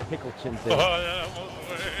it's the pickle chin thing? Oh, that almost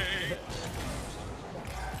way.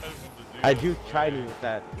 I do try to with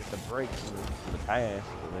the brakes and the tires,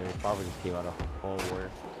 and then it probably just came out of nowhere.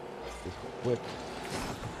 Just whip.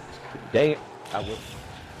 Dang it! I whipped.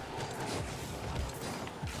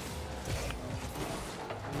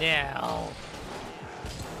 Now.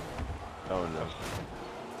 Oh no.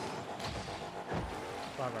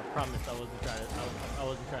 Farva, I promise I wasn't trying to. I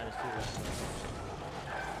wasn't trying to steal it.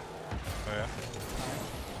 Oh, yeah.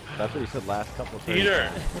 That's what you said last couple of times.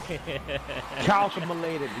 Peter!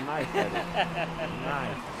 Calculated. Nice.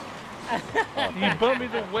 Nice. Oh, You bumped me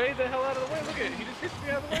way the hell out of the way. Look at it. He just hits me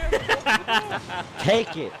out of the way.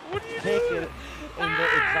 take it. What are you Take doing? it in the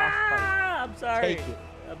exhaust pipe. I'm sorry. Take it.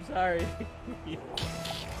 I'm sorry.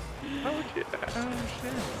 How would you? I don't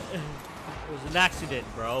understand. It was an accident,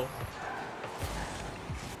 bro.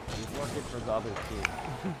 He's working for the other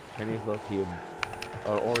team. Kenny's low team,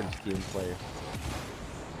 or orange team player.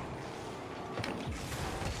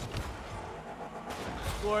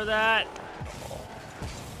 Score that.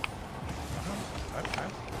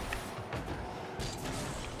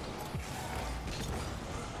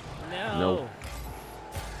 No. Nope.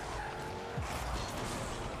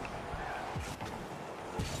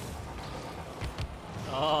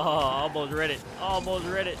 Oh, almost read it. Almost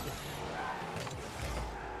read it.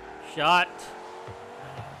 Shot.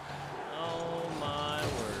 Oh my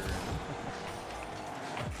word.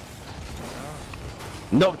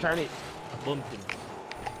 No, Charlie. Bumped him.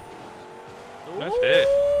 That's it.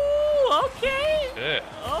 Ooh, okay. That's it.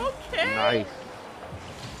 Okay. Nice.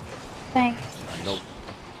 Thanks. Nope.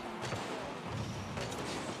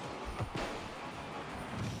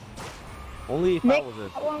 Only if Nick, I was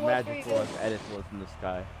that one as was magical pretty as Edith was in the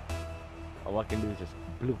sky. All I can do is just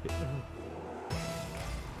bloop it.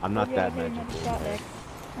 I'm not that magical. Shot there.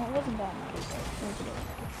 Well, it wasn't that magical.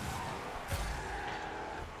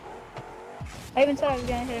 I even said I was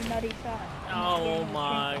gonna hit a nutty shot. Oh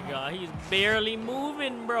my god, he's barely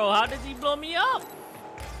moving, bro. How does he blow me up?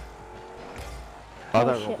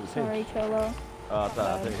 Oh shit, sorry, Cholo. I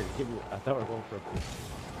thought we were going for a pitch.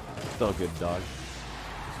 Still good, dog.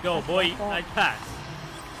 Let's go, boy. Nice pass.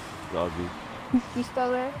 Doggy. You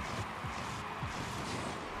still there?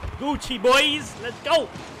 Gucci, boys. Let's go.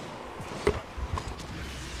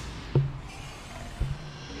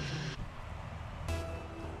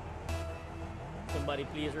 somebody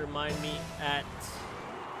please remind me at...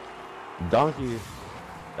 Donkey,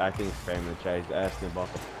 I think, spam in the chat. He's asking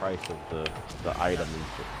about the price of the item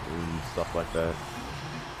and stuff like that.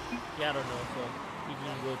 Yeah, I don't know, so you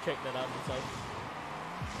can go check that out himself.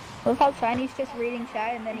 Look how Chinese just reading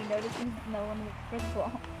chat and then he notices no one was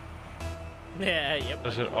wrong. Yeah, yep.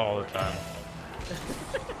 Does it all the time.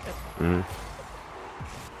 Come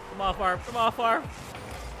on, Farv. Come on, Farv.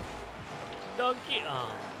 Donkey.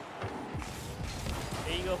 Oh.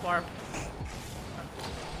 There you go, Farv.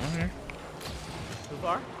 Okay. Too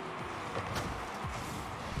far?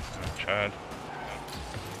 I tried.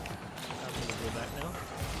 I'm gonna go back now.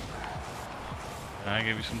 Can I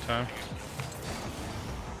give you some time?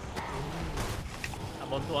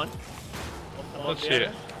 I'm on one. Let's see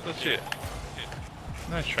it. Let's see it.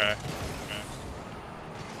 Nice try.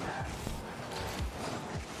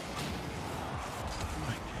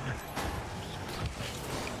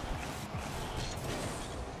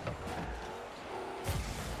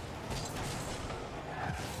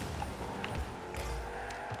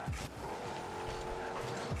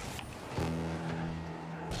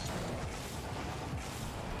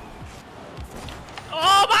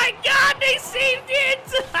 Oh my god, they saved it!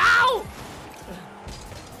 How?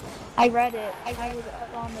 I read it. I was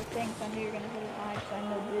up on the thing, so I knew you were gonna hit it high, so I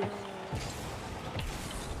know this.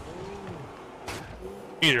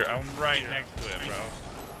 Peter, I'm right next to it, bro.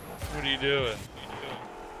 What are you doing?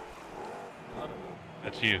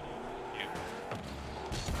 That's you.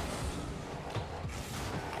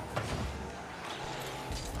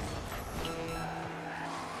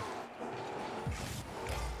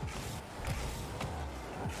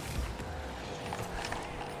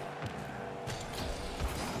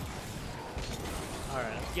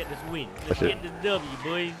 Alright, let's get this win. Let's get this W,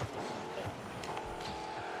 boys.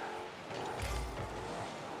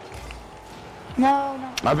 No,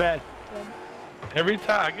 no. My bad. Good. Every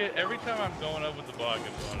time I'm going up with the ball, I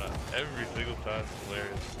get blown up. Every single time, it's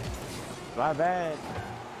hilarious. My bad.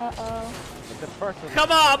 Uh-oh. It's the first one.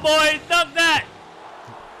 Come on, boys, dunk that!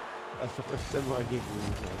 That's the first time I gave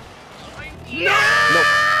you. No! Nope.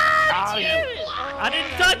 I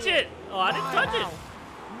didn't touch it! Oh, I didn't touch it!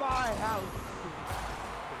 My house.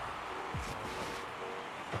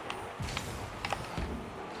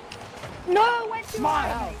 No, it went too My high.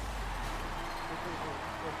 house.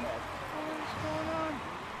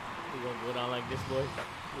 We gonna go down like this, boys.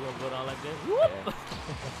 We gonna go down like this. Whoop!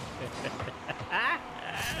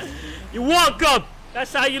 You're welcome!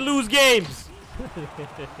 That's how you lose games!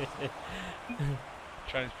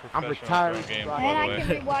 Chinese I'm professional retired. game, And by And the I way.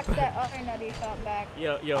 can rewatch that other nutty shot back.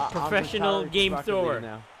 Yo, I'm professional retired game soccer thrower. league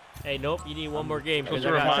now. Hey, nope, you need one more game because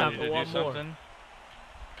Supposed I to got remind time you for to do one more. something.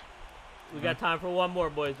 We got time for one more,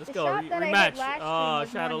 boys. Let's The go. shot that I hit Rematch. last Oh, stream was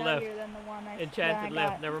shadow more left. nuttier than the one I Enchanted that I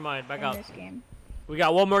left. got Never mind. Back in out. this game. We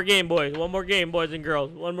got one more game, boys. One more game, boys and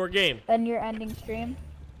girls. One more game. Then your ending stream.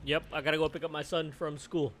 Yep, I gotta go pick up my son from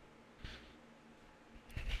school.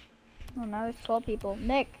 Oh, now there's 12 people.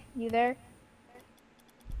 Nick, you there?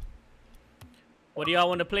 What do y'all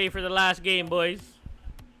want to play for the last game, boys?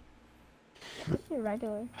 What's your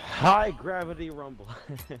regular? High gravity rumble.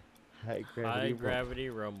 High gravity High rumble. gravity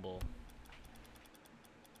rumble.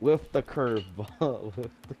 With the curveball.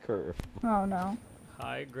 With the curve. Oh no.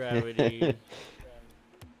 High gravity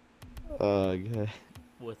Oh god.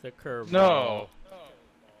 with a curve. No.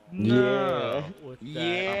 Yeah. With that.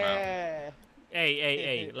 Yeah.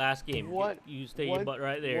 Hey. Last game. One- You stay your butt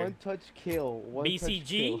right there. One touch kill. One touch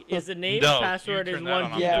BCG kill. is the name. No, Password you is turn that on,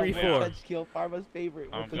 I'm 1234. One touch kill. Farva's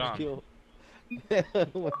favorite. One I'm touch gone. kill.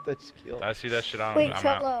 One touch kill. I see that shit on. Wait, I'm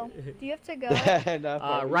out. Chutlo, do you have to go? Nah,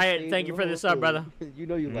 Farva, you Riot, stay thank in you for the whole sub, thing. brother. You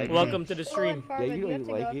know you like it. Welcome to the Chutlo stream. and Farva, Yeah, you do know you have you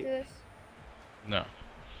to like go it. after this? No.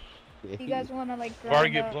 Yeah, Do you guys want to like Already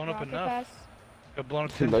grind get the blown up rocket enough. pass? Got blown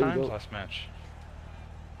up 10 No, you times don't. last match.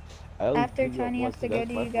 I only After blew up Tiny has once, to so go, that's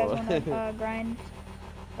do my you guys fault. want to grind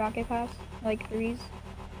rocket pass? Like threes?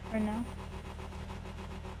 Or no?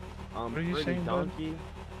 What are you Pretty saying, bud? donkey.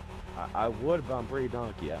 I would, but I'm pretty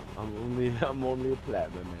donkey. I'm only a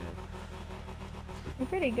platinum man. You're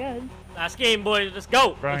pretty good. Last game, boys. Let's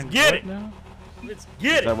go. Brian, Let's get what it. now? Let's Is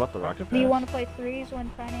get that it. what the rocket Do you pass? want to play threes when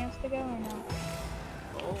Tiny has to go or no?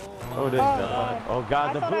 Oh, there's God. oh god,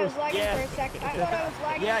 I the thought I was boost. lagging Yes. for a second. I thought I was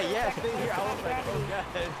lagging Yeah, for a yeah, second. stay here. I was like, oh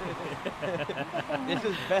god. This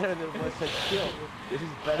is better than one touch kill. This is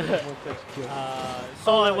better than one touch kill.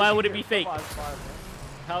 Solid, why would it be fake? Come on, Farva.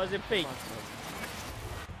 How is it fake?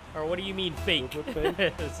 Or what do you mean fake? Super fake?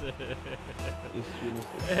 It's true.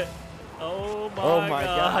 Oh my, Oh my god,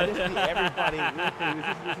 god. this is everybody.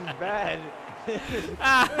 This is bad.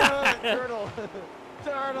 Turtle.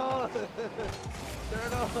 Turtle!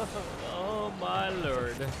 Turtle! Oh my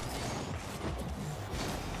lord.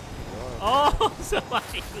 Oh,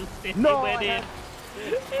 somebody looped it. No, He went in.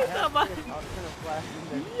 Somebody.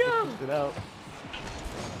 Yo.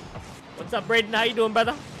 What's up, Braden? How you doing,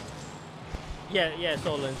 brother? Yeah,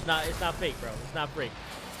 Solon. It's not fake, bro. It's not fake.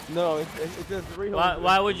 No, it's just real.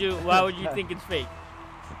 Why would you think it's fake?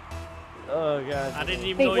 Oh god. I didn't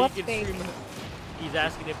even Fake, know you what's could fake? stream. He's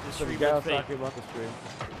asking if the Some stream guy was was fake. talking about the stream.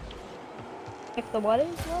 If the what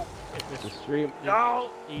is what? If The the stream. No!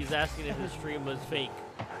 He's asking if the stream was fake.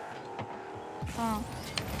 Oh.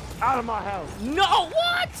 Out of my house! No,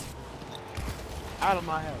 what? Out of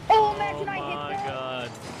my house! Oh, imagine Oh I my hit that.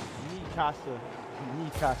 god.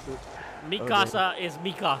 Mikasa. Mikasa is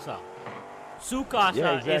Mikasa. Sukasa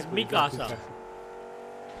Yeah, is exactly. Mikasa.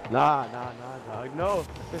 Nah, dog. No.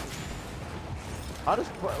 How does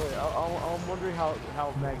I'm wondering how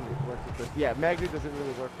Magnet works with this. Yeah, Magnet doesn't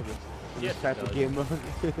really work for this. Yes, Type it of does. game mode.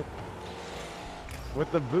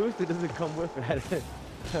 With the boost, it doesn't come with it.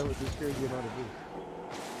 With this crazy amount of boost.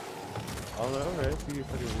 Alright, see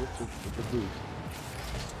if I can whip with the boost.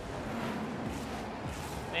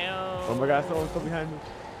 No. Oh my god, someone's still behind me.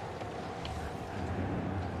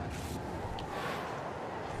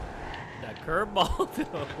 That curveball,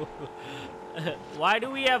 though. Why do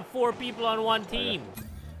we have 4 people on one team?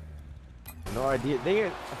 No idea.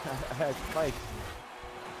 They had spikes.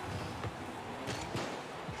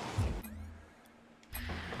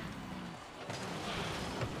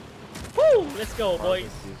 Woo! Let's go, boys.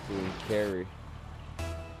 He's doing carry.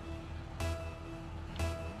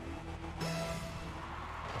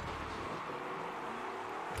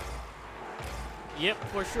 Yep,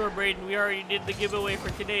 for sure, Braden. We already did the giveaway for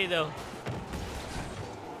today, though.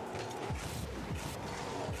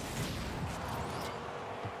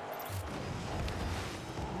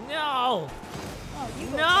 No! Oh, you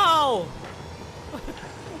go. No!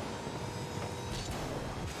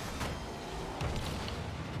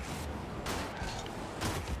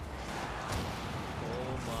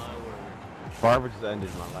 Oh my word. Farva just ended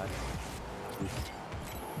my life.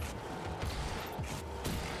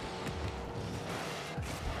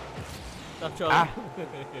 Stop trolling. Ah.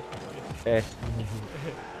 Eh.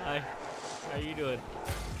 Hi. How you doing?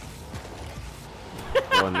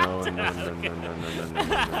 Oh no, no.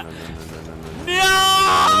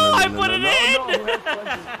 No! I put it in!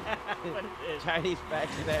 Put it in. Chinese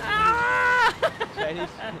facts that Ah! Chinese.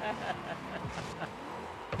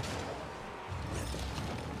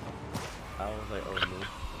 I was like, oh no.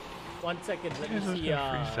 1 second, let me This is see.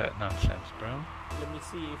 gonna freeze that nonsense, bro. Let me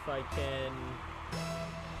see if I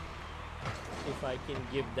can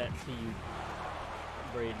give that to you,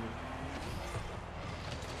 Braden.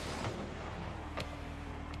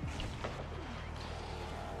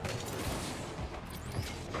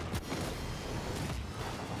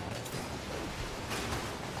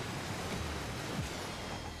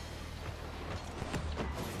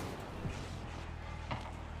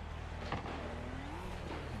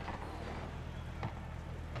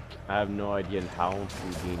 I have no idea how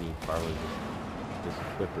Houdini Farva just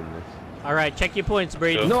equipping this. All right, check your points,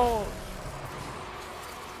 Braden. No.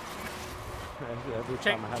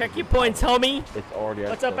 Check your points, homie. It's already.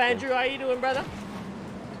 What's up, Andrew? How you doing, brother?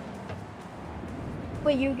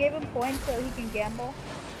 Wait, you gave him points so he can gamble?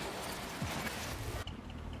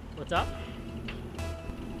 What's up?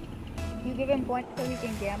 You give him points so he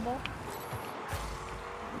can gamble?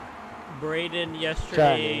 Braden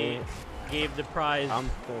yesterday Johnny. gave the prize I'm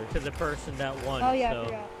to the person that won. Oh yeah, so. I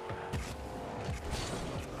forgot.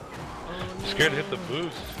 Oh, Scared to hit no. the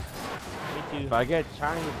boost. Me too. If I get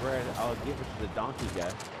Chinese bread, I'll give it to the donkey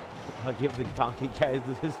guy. I'll give the donkey guy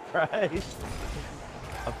his prize.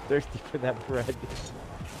 I'm thirsty for that bread.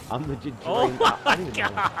 I'm legit Oh drained. my I don't even know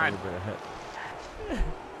how much God. Chinese bread I had.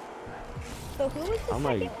 So who was the I'm second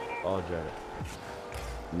like, winner? oh, Jared.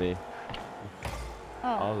 Me. Oh,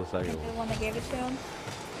 I was the second the one. one that gave it to him?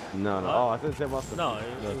 No. What? Oh, I thought you said about the, No,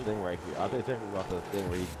 it the was- thing right here. I thought you said about the thing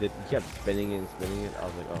where he kept spinning it and spinning it. I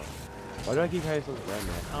was like, oh. Why do I keep having so much bread,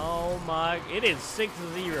 man? Oh my! It is 6-0.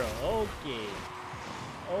 Okay.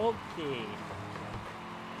 Okay.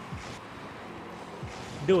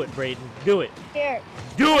 Do it, Braden. Do it. Here.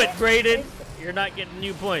 Do it, Braden. You're not getting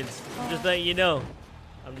new points. I'm just letting you know.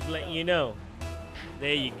 I'm just letting you know.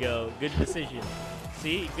 There you go. Good decision.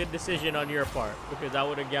 See? Good decision on your part. Because I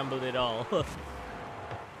would have gambled it all.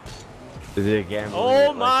 Is it a gamble?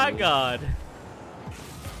 Oh my god.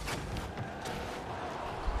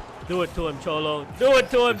 Do it to him, Cholo. Do it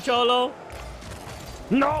to him, Cholo.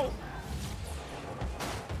 No!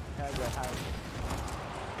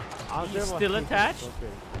 He's still attached?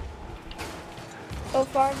 So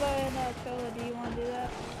Farva and Chola, do you want to do that?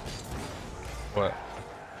 What?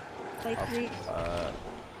 Like three.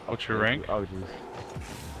 What's your rank? Oh jeez.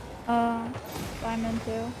 Diamond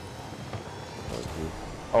 2. Oh jeez.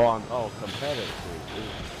 Oh competitive.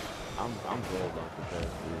 I'm gold on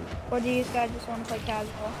competitive. Or do you guys just want to play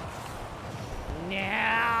casual?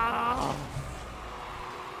 No.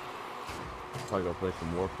 Probably go play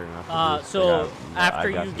some Warfare after this. So after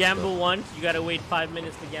I got you some gamble stuff. once, you gotta wait 5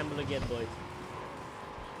 minutes to gamble again, boys.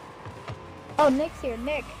 Oh, Nick's here.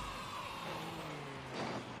 Nick.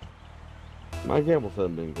 My gambles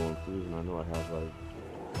haven't been going through, and I know I have like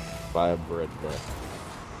 5 bread left.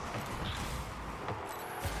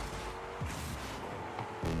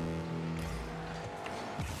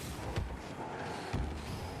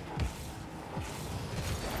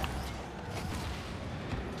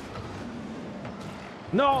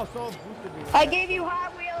 No, so boosted me. I gave you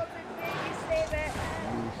Hot Wheels and made you save it.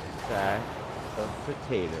 You sack of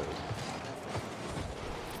potatoes.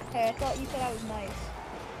 Hey, I thought you said I was nice.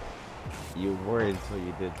 You were until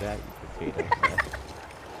you did that, you potato sack.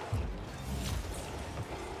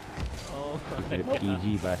 Oh You my made it God.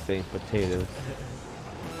 PG by saying potatoes.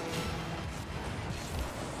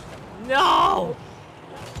 No!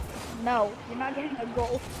 No, you're not getting a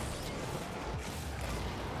goal.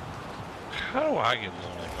 How do I get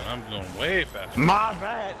lonely when I'm going way faster? My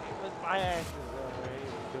bad. It was my asses,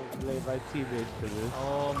 alright. Don't blame my teammates for this.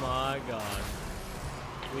 Oh my God.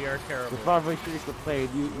 We are terrible. The Farva streak of playing,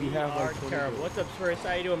 you We have are like 20 terrible. goals. What's up, Spurs?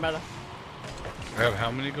 How you doing, brother? I have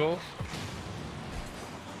how many goals?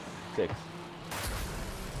 6.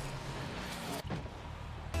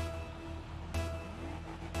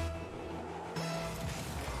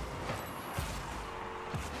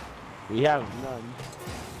 We have none.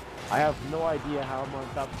 I have no idea how I'm on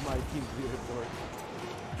top of my team's leaderboard.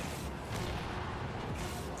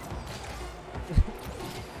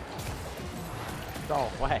 It's all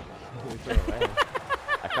whack. It's all whack.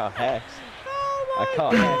 I call hacks. I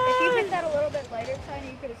call hacks. If you hit that a little bit later,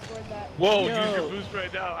 Tiny, you could have scored that. Whoa, Yo. use your boost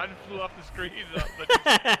right now. I just flew off the screen.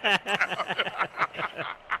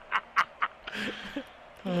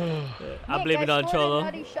 I blame Nick, it on I scored a Cholo.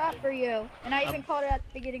 nutty shot for you, and I even called it at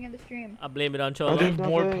the beginning of the stream. I blame it on I Cholo. have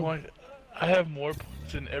more Nothing. points. I have more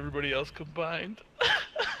points than everybody else combined.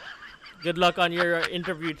 Good luck on your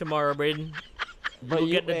interview tomorrow, Braden. But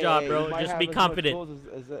You'll get the job, bro. you might Just have be as much confident. goals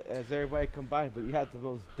as everybody combined, but you had the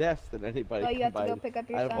most deaths than anybody Oh, you have to combined. go pick up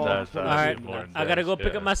your out of son. all That's the All right, important. I gotta go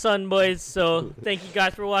pick up my son, boys. So thank you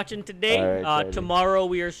guys for watching today. All right, Tiny. Tomorrow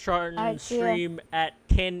we are starting Alright, see ya. stream at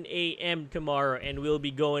 10 a.m. tomorrow, and we'll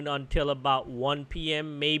be going until about 1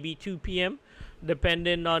 p.m., maybe 2 p.m.,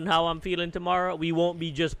 depending on how I'm feeling tomorrow. We won't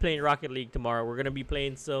be just playing Rocket League tomorrow. We're gonna be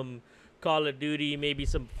playing some Call of Duty, maybe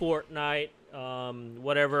some Fortnite,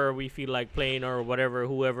 whatever we feel like playing, or whatever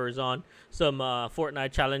whoever is on. Some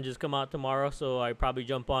Fortnite challenges come out tomorrow, so I probably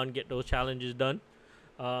jump on, get those challenges done.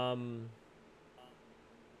 Don't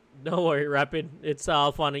worry, Rapid. It's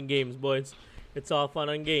all fun and games, boys. It's all fun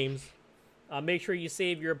and games. Make sure you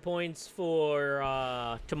save your points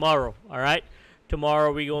for tomorrow, all right?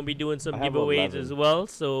 Tomorrow we're going to be doing some I have giveaways 11. as well,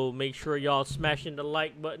 so make sure y'all smashing the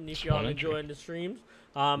like button if y'all Fun and enjoying the streams.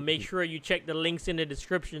 Make sure you check the links in the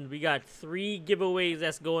description. We got 3 giveaways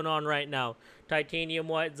that's going on right now. Titanium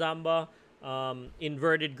White Zomba,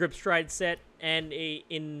 inverted grip stride set, and a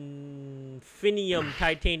Infinium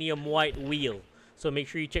Titanium White wheel. So make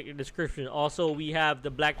sure you check the description. Also, we have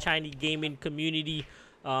the BlackchineyGaming Community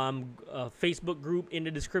Facebook group in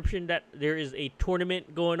the description. That there is a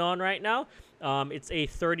tournament going on right now. It's a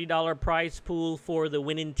 $30 prize pool for the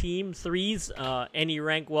winning team. 3s, any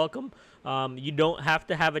rank welcome. You don't have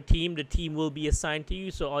to have a team. The team will be assigned to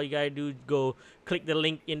you. So all you gotta do is go click the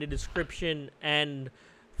link in the description and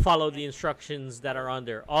follow the instructions that are on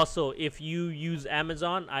there. Also, if you use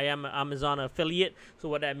Amazon, I am an Amazon affiliate. So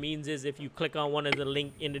what that means is if you click on one of the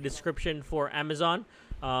link in the description for Amazon,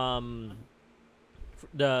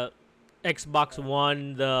 the Xbox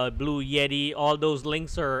One, the Blue Yeti, all those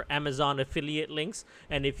links are Amazon affiliate links.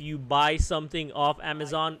 And if you buy something off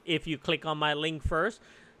Amazon, if you click on my link first,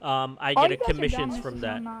 I All get you a guys are commissions dumb, from this is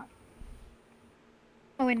that. not-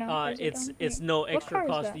 Oh wait, no. those are It's dumb. it's Wait, no what extra car is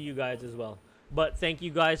cost that? to you guys as well. But thank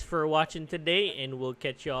you guys for watching today, and we'll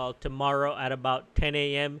catch y'all tomorrow at about 10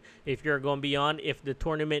 a.m. if you're going to be on. If the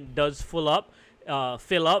tournament does fill up,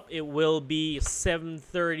 it will be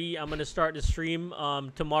 7:30. I'm going to start the stream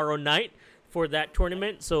tomorrow night for that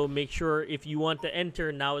tournament. So make sure if you want to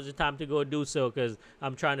enter, now is the time to go do so, because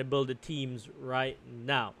I'm trying to build the teams right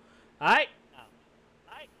now. All right?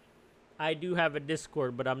 I do have a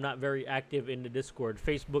Discord, but I'm not very active in the Discord.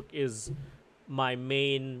 Facebook is my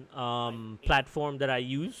main platform that I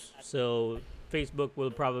use. So Facebook will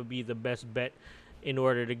probably be the best bet in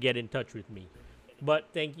order to get in touch with me. But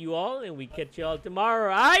thank you all, and we catch you all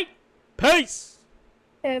tomorrow. All right, peace.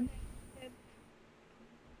 Ib.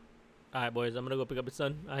 All right, boys, I'm gonna go pick up his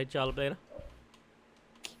son. I'll hit y'all up later.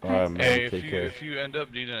 Alright, man. Hey, Take care. if you end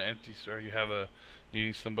up needing an empty store, you have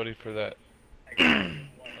needing somebody for that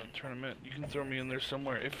tournament, you can throw me in there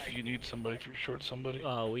somewhere if you need somebody, if you're short somebody.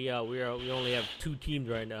 We only have 2 teams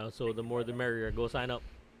right now, so the more the merrier. Go sign up.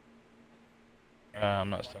 I'm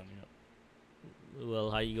not signing up.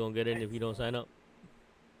 Well, how you gonna get in if you don't sign up?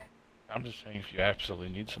 I'm just saying if you absolutely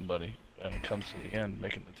need somebody and it comes to the end,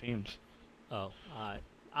 making the teams. Oh, alright.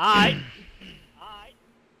 Alright.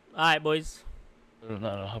 Alright, boys. Other than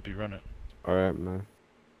that, I'll help you run it. Alright, man.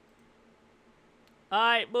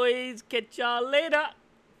 Alright, boys. Catch y'all later.